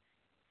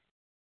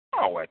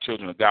 Oh, well,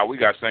 children of God, we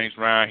got saints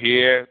around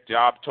here.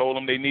 Job told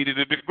them they needed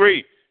a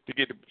degree to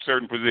get to a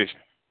certain position.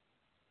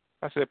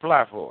 I said,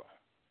 apply for it.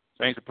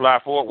 Saints apply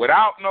for it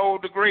without no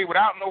degree,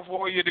 without no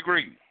 4-year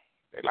degree.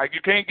 They're like,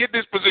 you can't get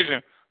this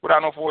position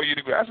without no 4-year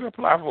degree. I said,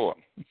 apply for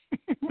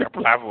it.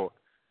 Apply for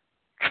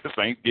it.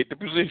 Saints get the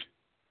position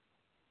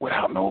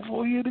without no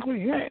 4-year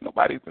degree. Ain't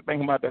nobody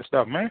thinking about that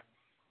stuff, man.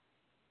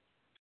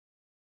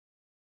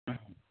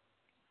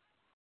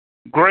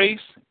 Grace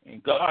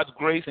and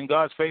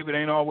God's favor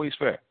ain't always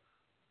fair.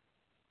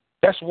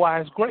 That's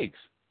why it's grace.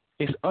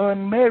 It's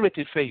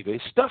unmerited favor.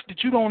 It's stuff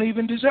that you don't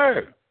even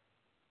deserve.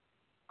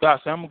 God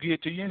said, I'm going to give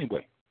it to you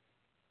anyway.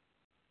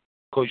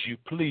 Because you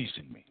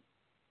pleasing me.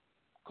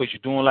 Because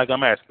you're doing like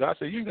I'm asking. God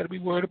said, you ain't got to be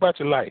worried about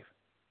your life.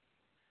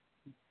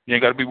 You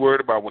ain't got to be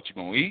worried about what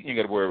you're going to eat. You ain't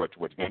got to worry about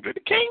what you're going to do.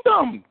 The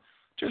kingdom.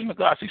 Children of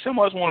God. See, some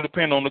of us want to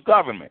depend on the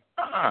government.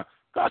 God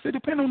said,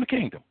 depend on the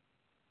kingdom.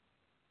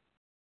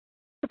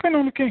 Depend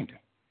on the kingdom.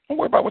 Don't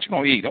worry about what you're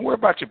going to eat. Don't worry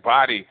about your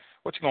body,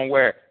 what you're going to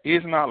wear.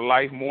 Is not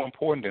life more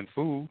important than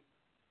food?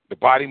 The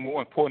body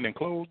more important than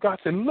clothes? God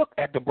said, look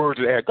at the birds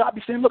of the air. God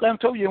be saying, look, I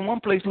told you in one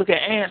place, look at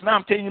ants. Now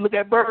I'm telling you, look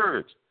at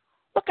birds.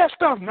 Look at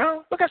stuff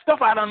now. Look at stuff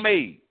I done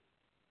made.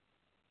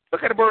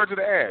 Look at the birds of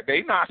the air.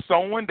 They not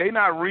sowing. They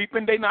not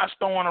reaping. They not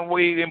storing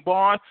away in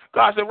barns.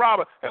 God said,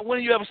 Robert, when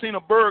have you ever seen a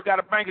bird got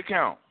a bank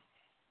account?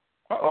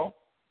 Uh-oh.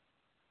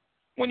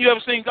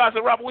 God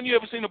said, Robert, when you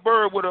ever seen a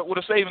bird with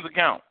a savings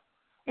account?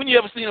 When you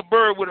ever seen a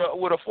bird with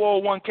a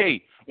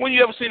 401k? When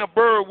you ever seen a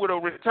bird with a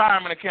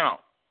retirement account?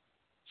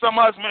 Some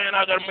of us, man,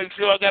 I got to make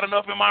sure I got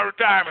enough in my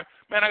retirement.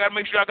 Man, I got to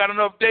make sure I got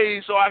enough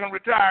days so I can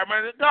retire.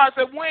 Man, God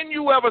said, when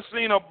you ever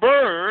seen a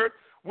bird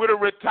with a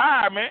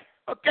retirement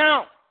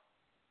account?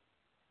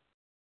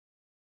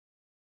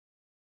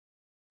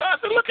 God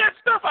said, look at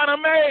stuff I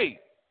done made.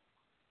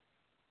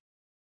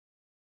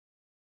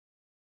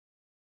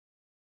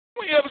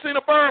 When you ever seen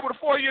a bird with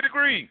a 4-year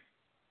degree?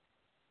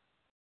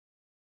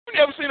 When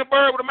you ever seen a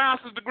bird with a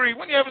master's degree?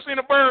 When you ever seen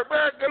a bird?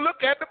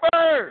 Look at the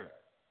bird.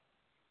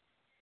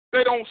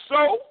 They don't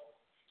sow.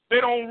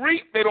 They don't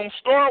reap. They don't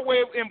store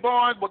away in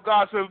barns. But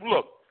God says,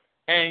 look,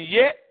 and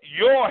yet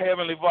your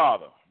heavenly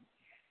Father.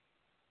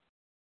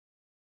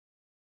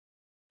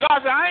 God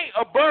said, I ain't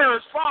a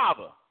bird's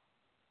father.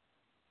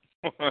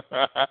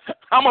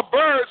 I'm a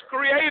bird's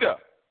creator.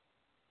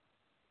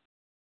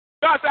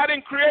 God said, I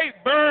didn't create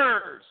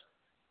birds,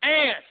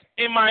 ants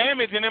in my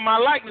image and in my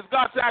likeness.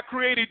 God said, I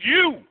created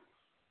you,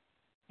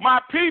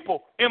 my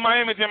people, in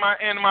my image and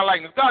in my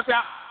likeness. God said,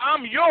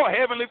 I'm your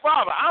heavenly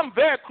Father. I'm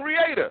their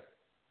creator.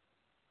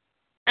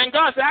 And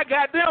God said, I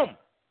got them.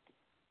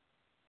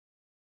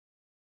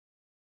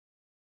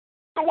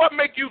 So what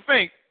make you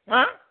think,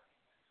 I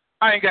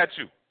ain't got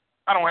you.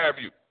 I don't have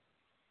you.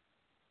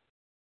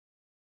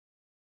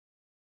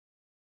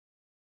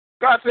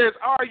 God says,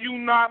 are you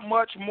not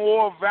much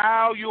more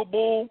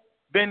valuable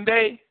than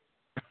they?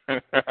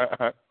 Then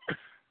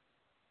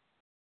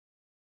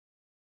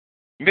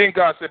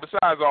God said,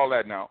 besides all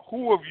that now,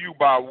 who of you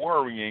by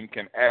worrying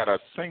can add a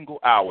single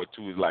hour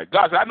to his life?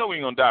 God said, I know he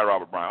ain't going to die,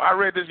 Robert Brown. I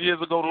read this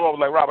years ago. The Lord was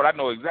like, Robert, I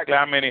know exactly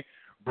how many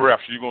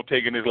breaths you're going to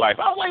take in his life.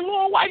 I was like,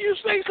 Lord, why you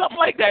say something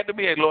like that to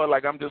me? And Lord,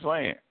 like, I'm just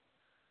saying.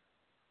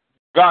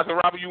 God said,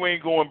 Robert, you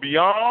ain't going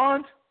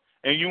beyond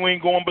and you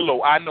ain't going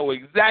below. I know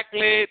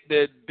exactly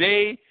the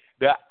day,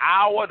 the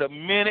hour, the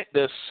minute,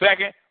 the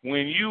second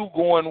when you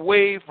going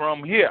away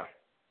from here.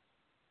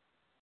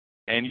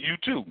 And you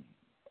too,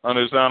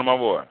 under the sound of my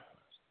voice.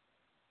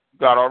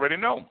 God already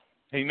know.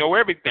 He know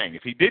everything.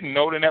 If he didn't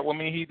know, then that would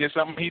mean he did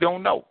something he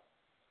don't know.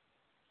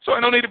 So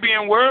ain't no need to be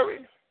in worry.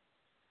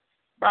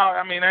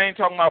 I ain't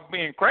talking about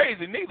being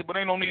crazy neither, but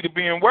ain't no need to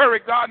be in worry.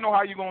 God know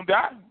how you're going to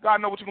die.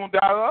 God know what you're going to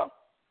die of.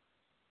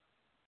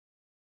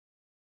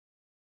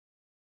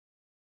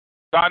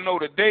 God know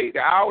the day, the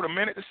hour, the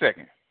minute, the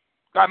second.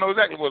 God knows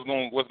exactly what's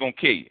going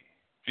to kill you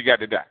if you got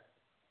to die.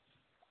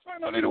 So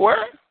ain't no need to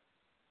worry.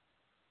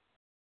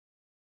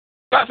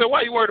 God said,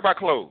 why are you worried about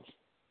clothes?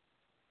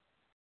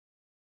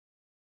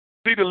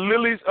 See the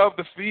lilies of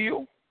the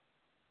field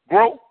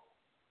grow?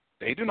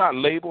 They do not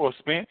labor or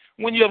spin.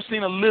 When you ever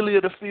seen a lily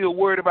of the field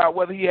worried about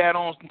whether he had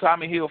on some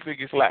Tommy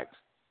Hilfiger slacks?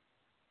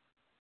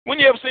 When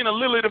you ever seen a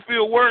lily of the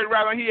field worried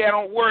about whether he had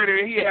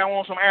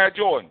on some Air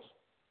Jordans?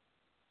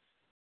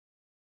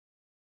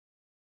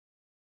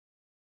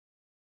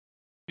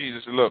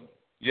 Jesus said, look,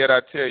 yet I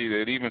tell you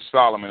that even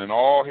Solomon in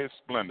all his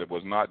splendor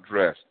was not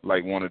dressed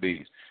like one of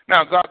these.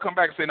 Now, God come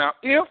back and say, now,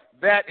 if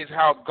that is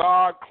how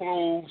God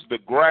clothes the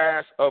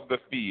grass of the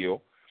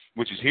field,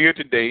 which is here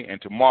today and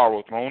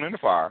tomorrow thrown in the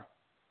fire,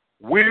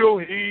 will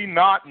he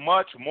not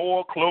much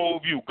more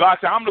clothe you? God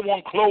said, I'm the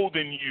one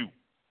clothing you.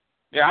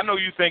 Yeah, I know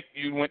you think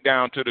you went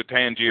down to the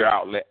Tangier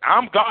outlet.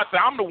 God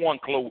said, I'm the one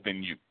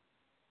clothing you.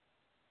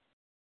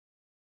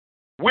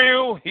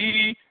 Will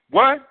he,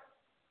 what?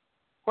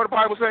 What the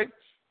Bible say?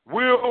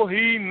 Will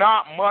he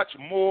not much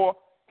more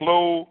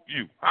clothe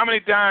you? How many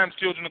times,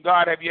 children of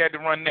God, have you had to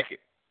run naked?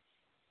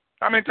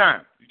 How many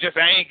times? You just,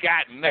 I ain't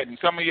got nothing.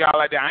 Some of y'all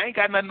like that, I ain't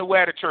got nothing to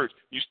wear to church.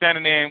 You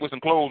standing there with some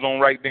clothes on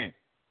right then.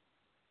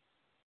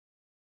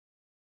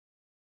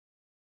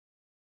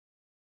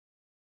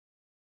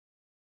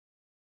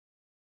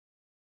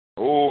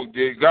 Oh,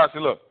 God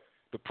said, look,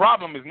 the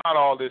problem is not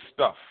all this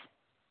stuff.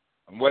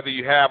 And whether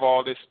you have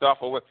all this stuff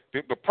or what,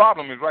 the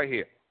problem is right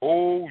here.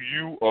 Oh,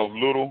 you of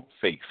little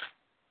faith.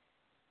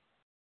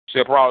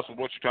 Say, Paul,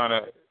 what you're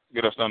trying to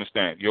get us to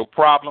understand. Your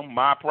problem,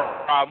 my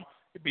problem,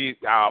 it be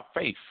our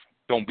faith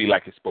don't be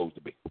like it's supposed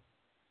to be.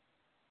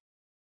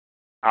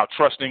 Our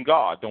trust in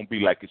God don't be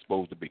like it's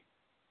supposed to be.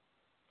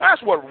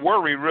 That's what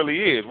worry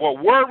really is.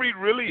 What worry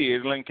really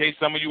is, in case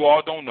some of you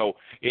all don't know,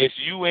 it's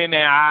you in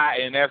the eye,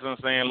 in essence,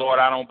 saying, Lord,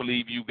 I don't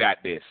believe you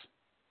got this.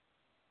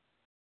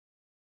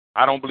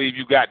 I don't believe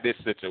you got this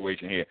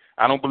situation here.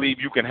 I don't believe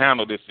you can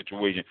handle this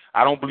situation.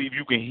 I don't believe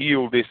you can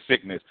heal this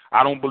sickness.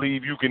 I don't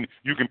believe you can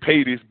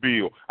pay this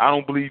bill. I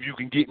don't believe you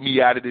can get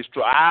me out of this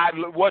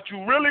trouble. What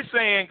you really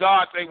saying,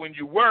 God say, when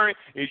you worry,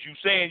 is you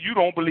saying you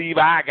don't believe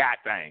I got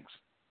things.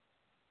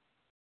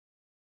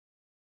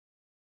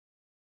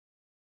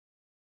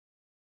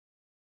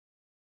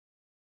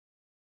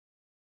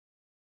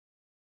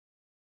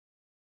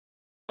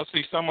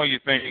 See, some of you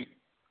think,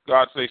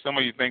 God say, some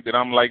of you think that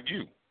I'm like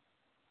you.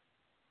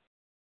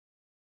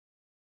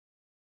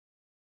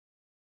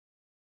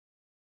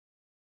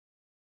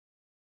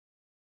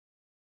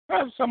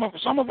 Some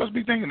of us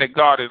be thinking that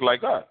God is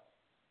like us.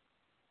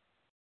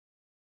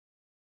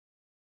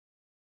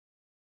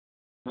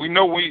 A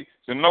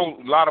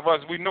lot of us,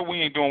 we know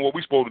we ain't doing what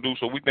we supposed to do,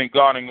 so we think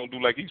God ain't going to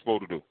do like he's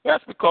supposed to do.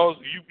 That's because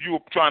you're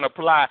trying to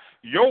apply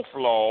your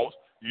flaws,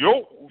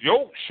 your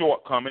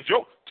shortcomings,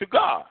 to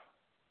God.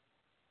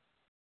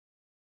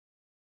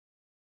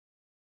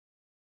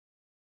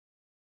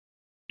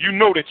 You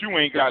know that you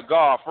ain't got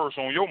God first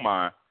on your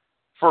mind,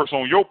 first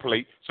on your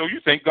plate, so you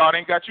think God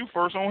ain't got you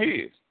first on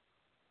his.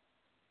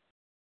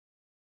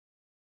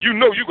 You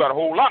know you got a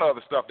whole lot of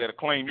other stuff that'll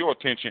claim your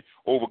attention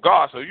over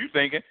God, so you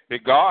thinking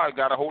that God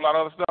got a whole lot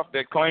of other stuff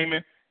that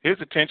claiming his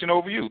attention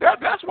over you.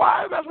 That's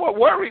why. That's what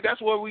worry.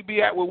 That's where we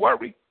be at with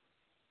worry.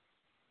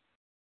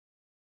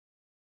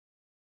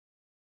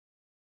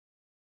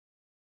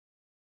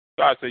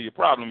 God said your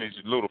problem is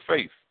your little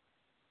faith.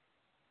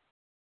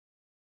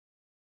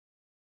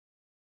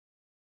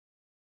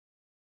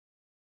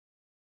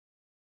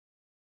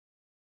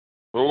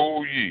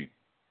 O ye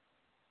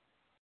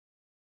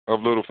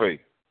of little faith.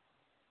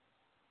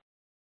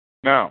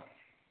 Now,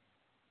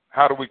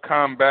 how do we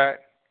combat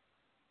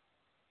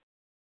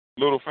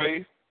little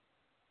faith?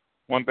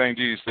 One thing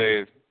Jesus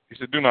says, he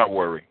said, do not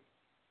worry.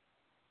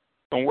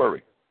 Don't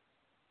worry.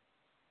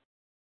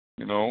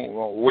 You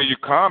know, where you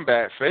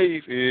combat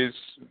faith is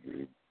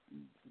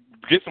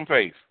get some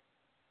faith.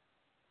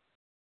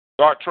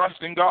 Start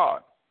trusting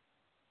God.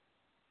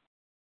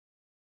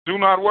 Do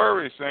not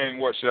worry, saying,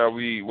 what shall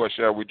we eat, what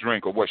shall we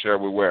drink, or what shall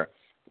we wear?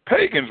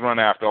 Pagans run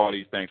after all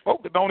these things.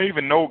 Folk that don't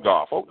even know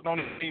God, folk that don't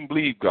even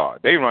believe God,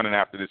 they running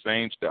after the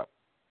same stuff.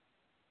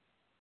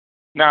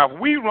 Now, if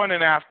we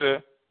running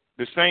after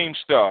the same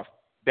stuff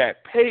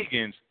that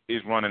pagans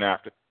is running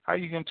after, how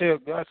you going to tell?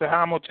 God said,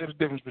 how am I going to tell the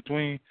difference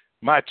between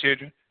my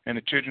children and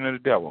the children of the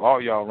devil?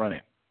 All y'all running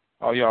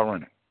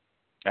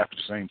after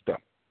the same stuff.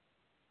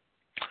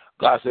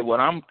 God said, what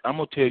I'm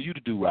going to tell you to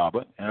do,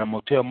 Robert, and I'm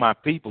going to tell my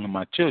people and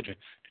my children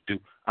to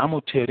do, I'm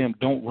going to tell them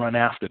don't run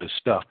after the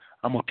stuff.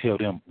 I'm going to tell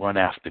them run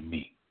after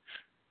me.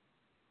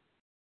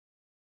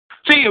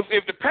 See,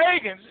 if the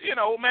pagans, you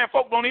know, man,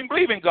 folk don't even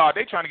believe in God.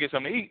 They trying to get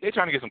something to eat. They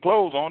trying to get some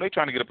clothes on. They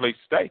trying to get a place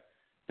to stay.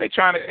 They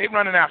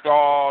running after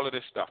all of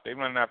this stuff. They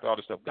running after all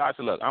this stuff. God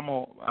said, look, I'm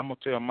gonna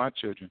tell my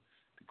children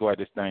to go at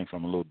this thing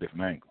from a little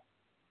different angle.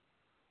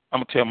 I'm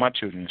gonna tell my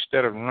children,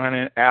 instead of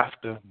running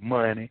after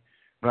money,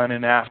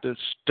 running after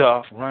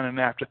stuff, running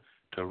after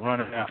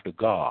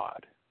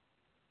God,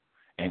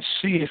 and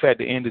see if at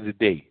the end of the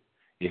day,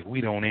 if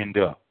we don't end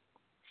up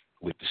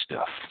with the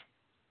stuff.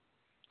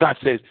 God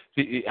says,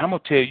 I'm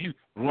going to tell you,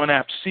 run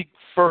after, seek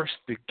first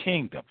the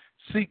kingdom.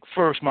 Seek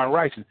first my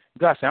righteousness.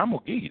 God said, I'm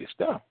going to give you the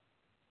stuff.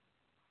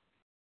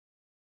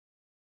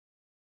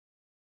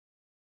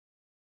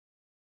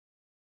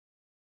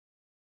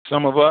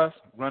 Some of us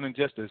running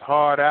just as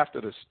hard after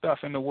the stuff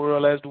in the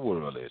world as the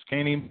world is.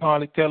 Can't even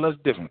hardly tell us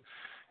different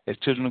as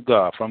children of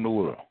God from the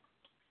world.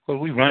 Because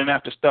we running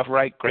after stuff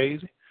right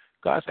crazy.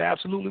 God said,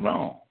 absolutely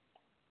wrong.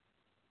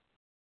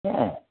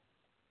 Wrong.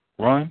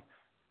 Run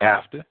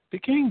after the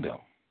kingdom.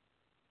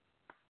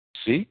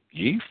 Seek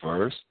ye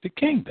first the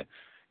kingdom.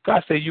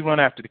 God said, you run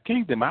after the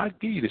kingdom, I'll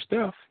give you the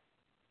stuff.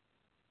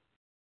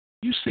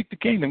 You seek the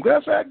kingdom.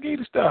 God said, I'll give you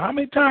the stuff. How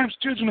many times,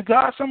 children of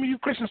God, some of you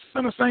Christian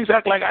sinners things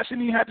act like I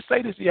shouldn't even have to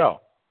say this to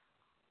y'all.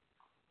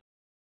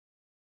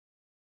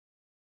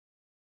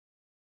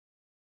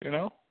 You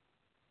know?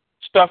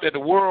 Stuff that the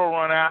world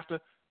run after,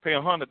 pay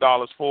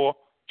 $100 for.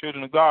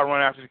 Children of God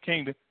run after the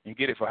kingdom and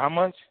get it for how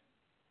much?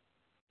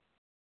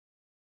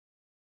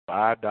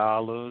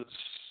 $5,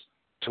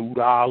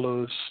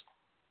 $2.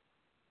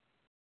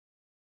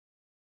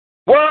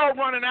 World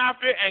running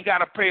after it and got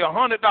to pay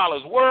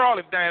 $100. World,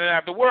 if they're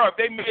after world, if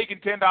they making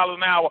 $10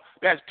 an hour,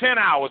 that's 10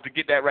 hours to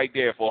get that right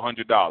there for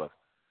 $100.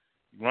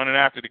 Running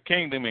after the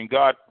kingdom, and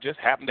God just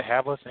happened to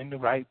have us in the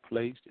right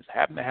place, just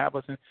happened to have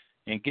us in,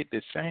 and get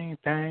the same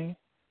thing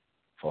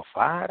for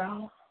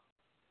 $5.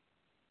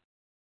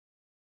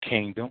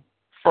 Kingdom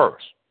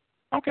first.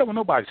 I don't care what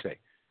nobody say.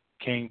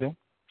 Kingdom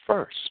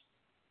first.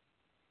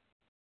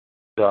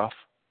 Stuff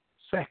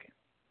second.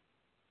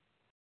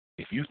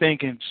 If you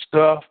thinking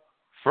stuff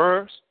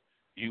first,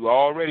 you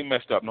already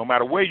messed up, no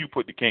matter where you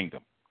put the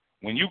kingdom.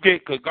 When you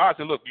get, because God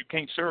said, look, you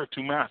can't serve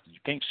two masters. You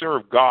can't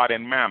serve God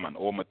and mammon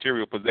or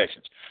material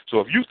possessions. So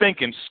if you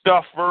thinking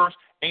stuff first,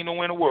 ain't no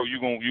way in the world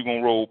you're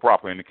gonna roll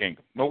proper in the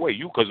kingdom. No way.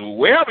 Because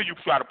wherever you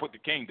try to put the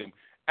kingdom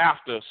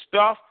after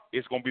stuff,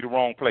 it's going to be the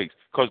wrong place.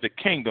 Because the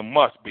kingdom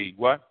must be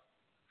what?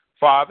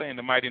 Father, in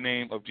the mighty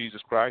name of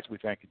Jesus Christ, we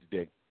thank you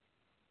today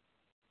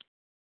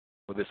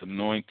for this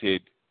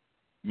anointed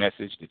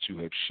message that you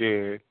have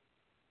shared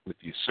with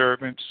your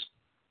servants,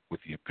 with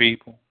your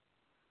people.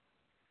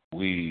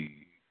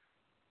 We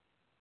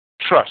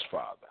trust,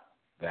 Father,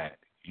 that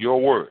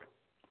your word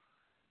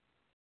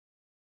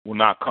will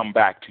not come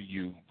back to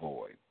you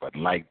void, but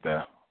like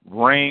the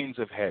rains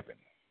of heaven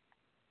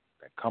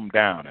that come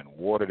down and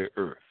water the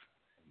earth,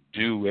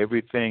 do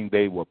everything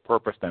they were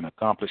purposed and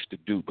accomplished to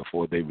do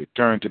before they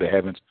return to the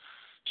heavens,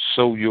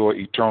 so your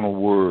eternal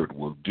word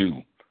will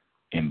do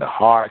in the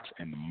hearts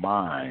and the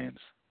minds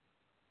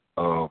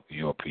of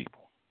your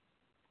people.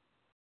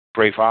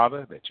 Pray,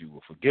 Father, that you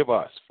will forgive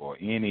us for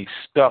any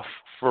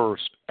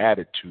stuff-first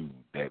attitude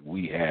that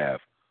we have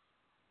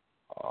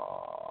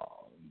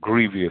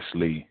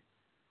grievously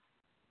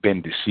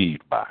been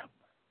deceived by.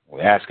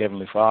 We ask,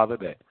 Heavenly Father,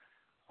 that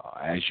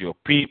as your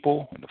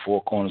people in the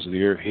four corners of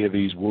the earth hear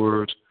these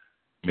words,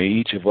 may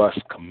each of us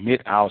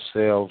commit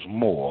ourselves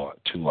more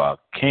to a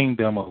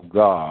kingdom of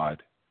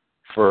God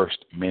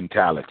first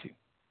mentality,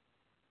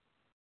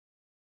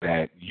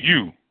 that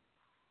you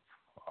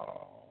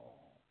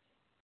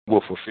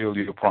will fulfill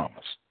your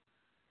promise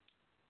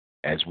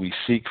As we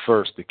seek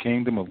first the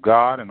kingdom of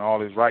God and all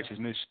his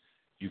righteousness,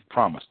 you've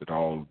promised that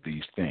all of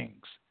these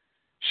things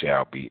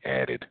shall be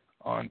added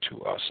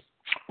unto us.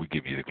 We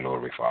give you the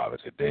glory, Father,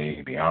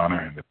 today, the honor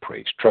and the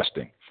praise,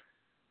 trusting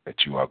that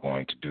you are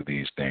going to do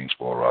these things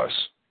for us.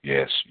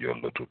 Yes, your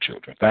little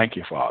children. Thank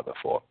you, Father,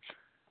 for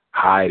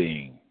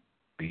hiding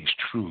these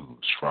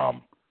truths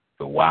from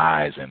the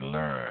wise and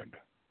learned,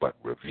 but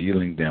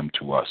revealing them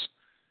to us,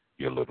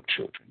 your little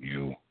children.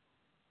 You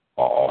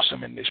are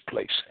awesome in this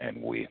place,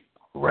 and we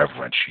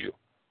reverence you.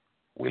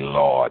 We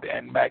laud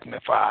and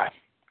magnify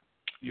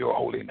your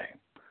holy name.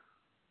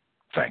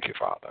 Thank you,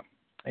 Father.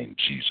 In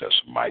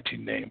Jesus' mighty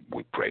name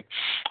we pray.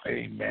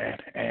 Amen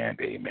and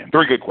amen.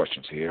 3 good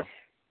questions here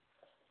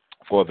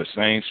for the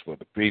saints, for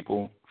the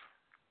people.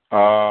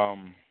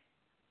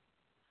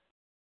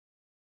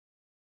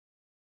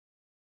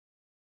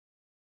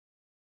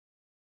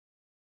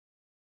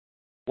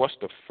 What's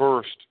the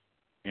first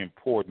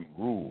important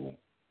rule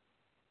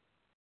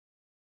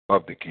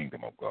of the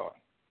kingdom of God?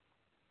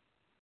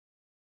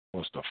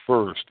 What's the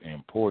first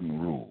important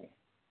rule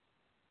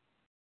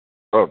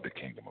of the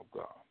kingdom of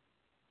God?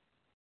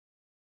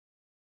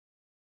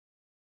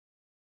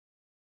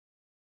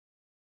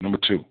 Number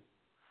 2,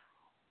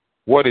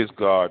 what is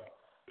God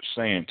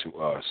saying to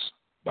us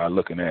by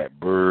looking at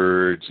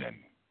birds and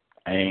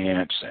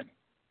ants and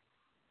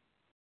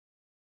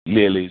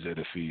lilies of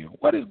the field?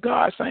 What is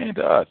God saying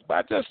to us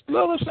by just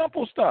little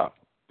simple stuff?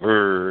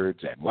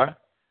 Birds and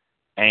what?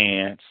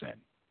 Ants and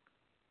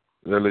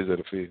lilies of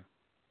the field.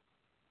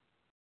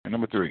 And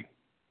number 3,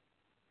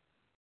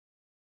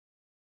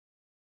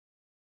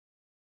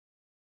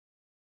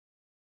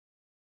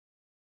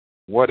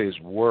 what is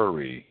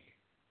worry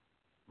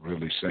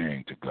really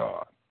saying to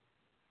God?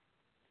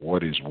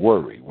 What is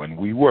worry? When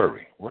we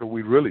worry, what are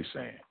we really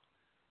saying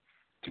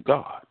to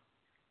God?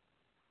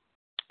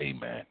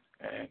 Amen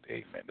and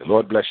amen. The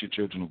Lord bless you,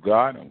 children of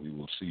God, and we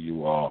will see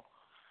you all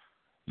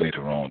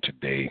later on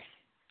today,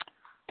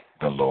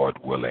 the Lord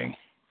willing,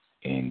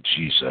 in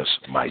Jesus'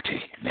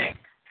 mighty name.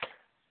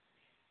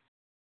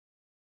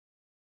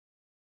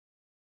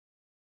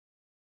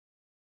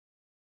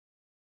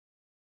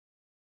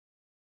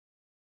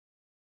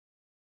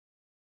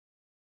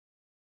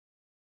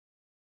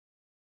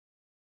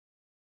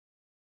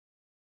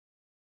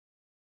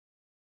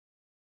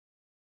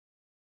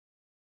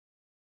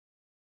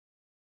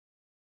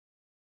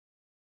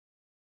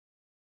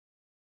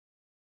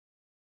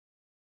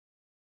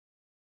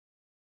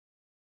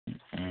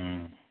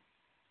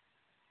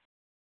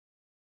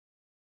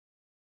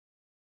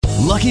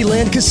 Lucky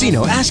Land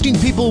Casino, asking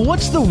people,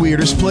 what's the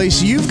weirdest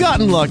place you've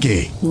gotten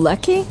lucky?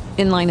 Lucky?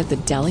 In line at the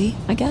deli,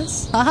 I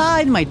guess? Aha,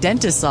 in my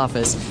dentist's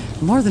office.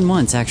 More than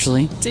once,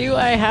 actually. Do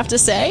I have to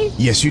say?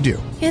 Yes, you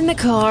do. In the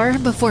car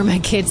before my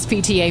kids'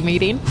 PTA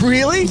meeting.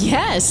 Really?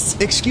 Yes.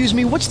 Excuse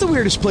me, what's the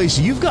weirdest place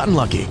you've gotten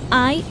lucky?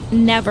 I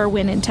never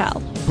win and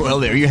tell.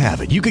 Well, there you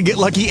have it. You can get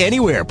lucky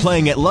anywhere,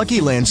 playing at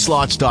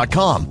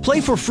LuckyLandSlots.com.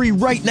 Play for free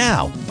right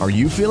now. Are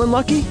you feeling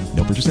lucky?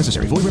 No purchase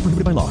necessary. Void where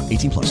prohibited by law.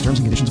 18+. Terms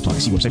and conditions apply.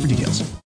 See website for details.